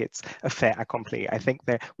don't think it's a fait accompli. I think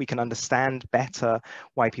that we can understand better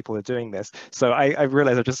why people are doing this. So I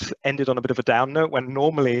realize I just ended on a bit of a down note when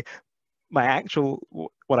normally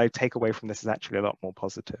what I take away from this is actually a lot more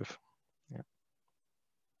positive.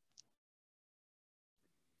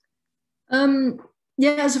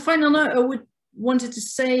 Yeah, as a final note, I wanted to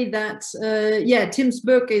say that, yeah, Tim's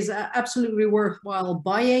book is absolutely worthwhile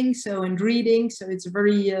buying and reading. So it's a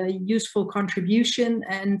very useful contribution.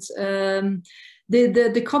 And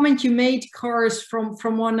the comment you made, Carse,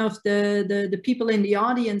 from one of the people in the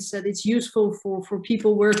audience, that it's useful for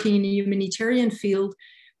people working in the humanitarian field.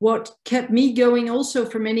 What kept me going also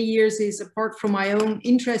for many years is, apart from my own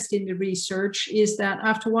interest in the research, is that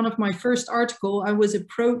after one of my first articles, I was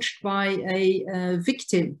approached by a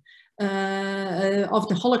victim of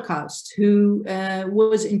the Holocaust who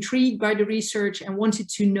was intrigued by the research and wanted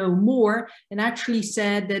to know more, and actually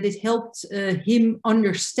said that it helped him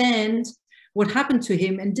understand what happened to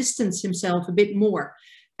him and distance himself a bit more.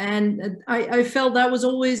 And I felt that was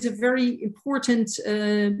always a very important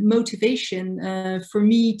motivation for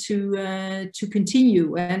me to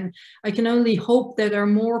continue. And I can only hope that there are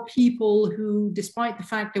more people who, despite the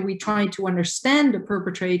fact that we try to understand the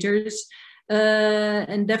perpetrators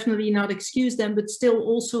and definitely not excuse them, but still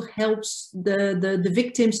also helps the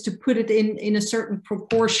victims to put it in a certain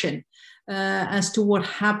proportion as to what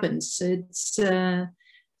happens. It's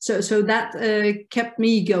so that kept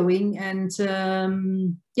me going, and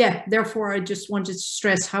yeah, therefore I just wanted to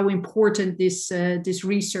stress how important this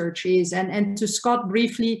research is. And to Scott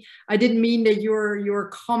briefly, I didn't mean that your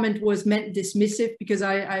comment was meant dismissive, because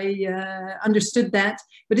I understood that,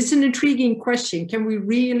 but it's an intriguing question. Can we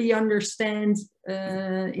really understand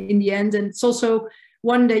in the end? And it's also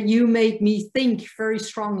one that you made me think very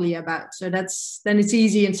strongly about. So then it's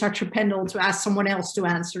easy in such a panel to ask someone else to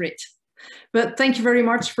answer it. But thank you very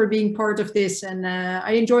much for being part of this, and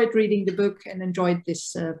I enjoyed reading the book and enjoyed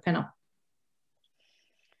this panel.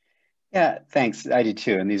 Yeah, thanks. I did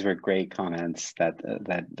too, and these were great comments that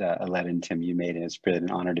Alette and Tim, you made, and it's really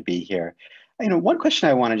an honor to be here. You know, one question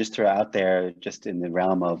I want to just throw out there, just in the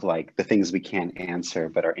realm of like the things we can't answer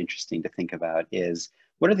but are interesting to think about, is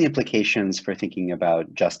what are the implications for thinking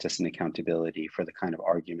about justice and accountability for the kind of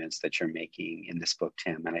arguments that you're making in this book,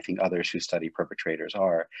 Tim, and I think others who study perpetrators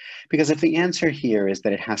are? Because if the answer here is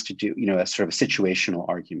that it has to do, you know, a sort of a situational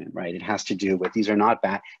argument, right? It has to do with, these are not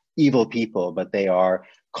bad, evil people, but they are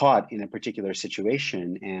caught in a particular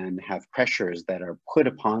situation and have pressures that are put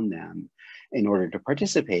upon them in order to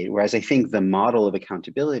participate. Whereas I think the model of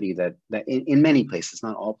accountability that in many places,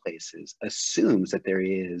 not all places, assumes that there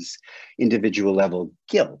is individual level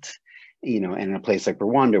guilt. and in a place like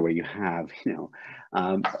Rwanda where you have,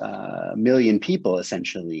 a million people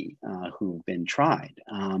essentially who've been tried.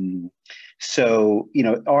 So,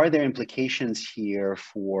 are there implications here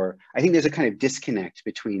for, I think there's a kind of disconnect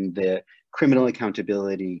between the criminal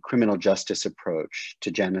accountability, criminal justice approach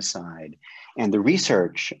to genocide and the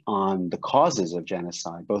research on the causes of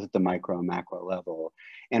genocide, both at the micro and macro level.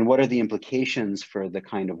 And what are the implications for the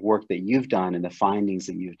kind of work that you've done and the findings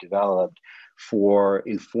that you've developed for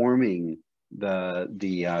informing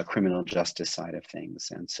the criminal justice side of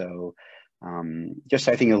things? And so just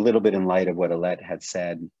I think a little bit in light of what Alette had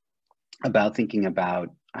said about thinking about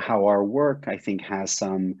how our work, I think, has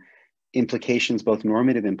some implications, both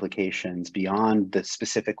normative implications beyond the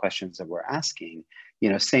specific questions that we're asking.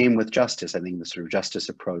 Same with justice. I think the sort of justice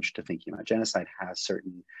approach to thinking about genocide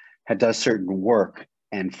does certain work,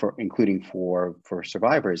 and including for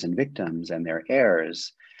survivors and victims and their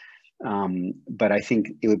heirs. But I think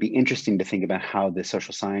it would be interesting to think about how the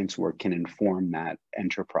social science work can inform that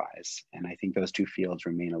enterprise. And I think those two fields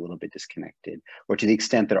remain a little bit disconnected, or to the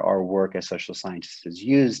extent that our work as social scientists is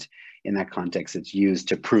used in that context, it's used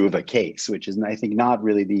to prove a case, which is, I think, not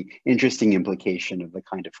really the interesting implication of the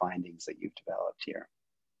kind of findings that you've developed here.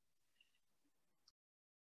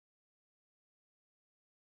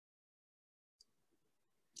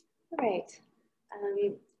 All right.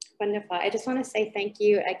 Wonderful. I just want to say thank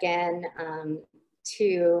you again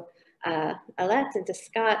to Alette and to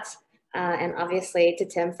Scott, and obviously to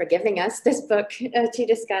Tim for giving us this book to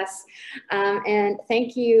discuss. And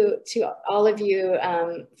thank you to all of you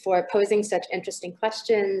for posing such interesting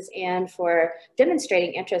questions and for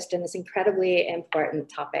demonstrating interest in this incredibly important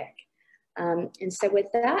topic. And so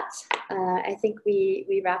with that, I think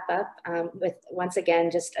we wrap up with, once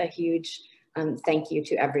again, just a huge thank you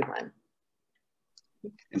to everyone.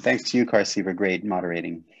 And thanks to you, Carse, for great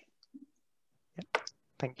moderating. Yep.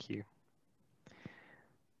 Thank you.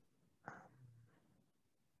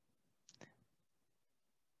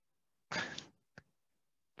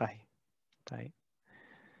 Bye. Bye.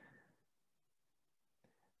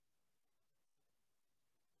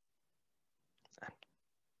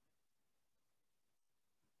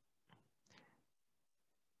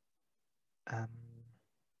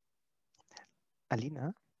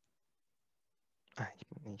 Alina?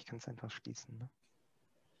 Ich kann es einfach schließen. Ne?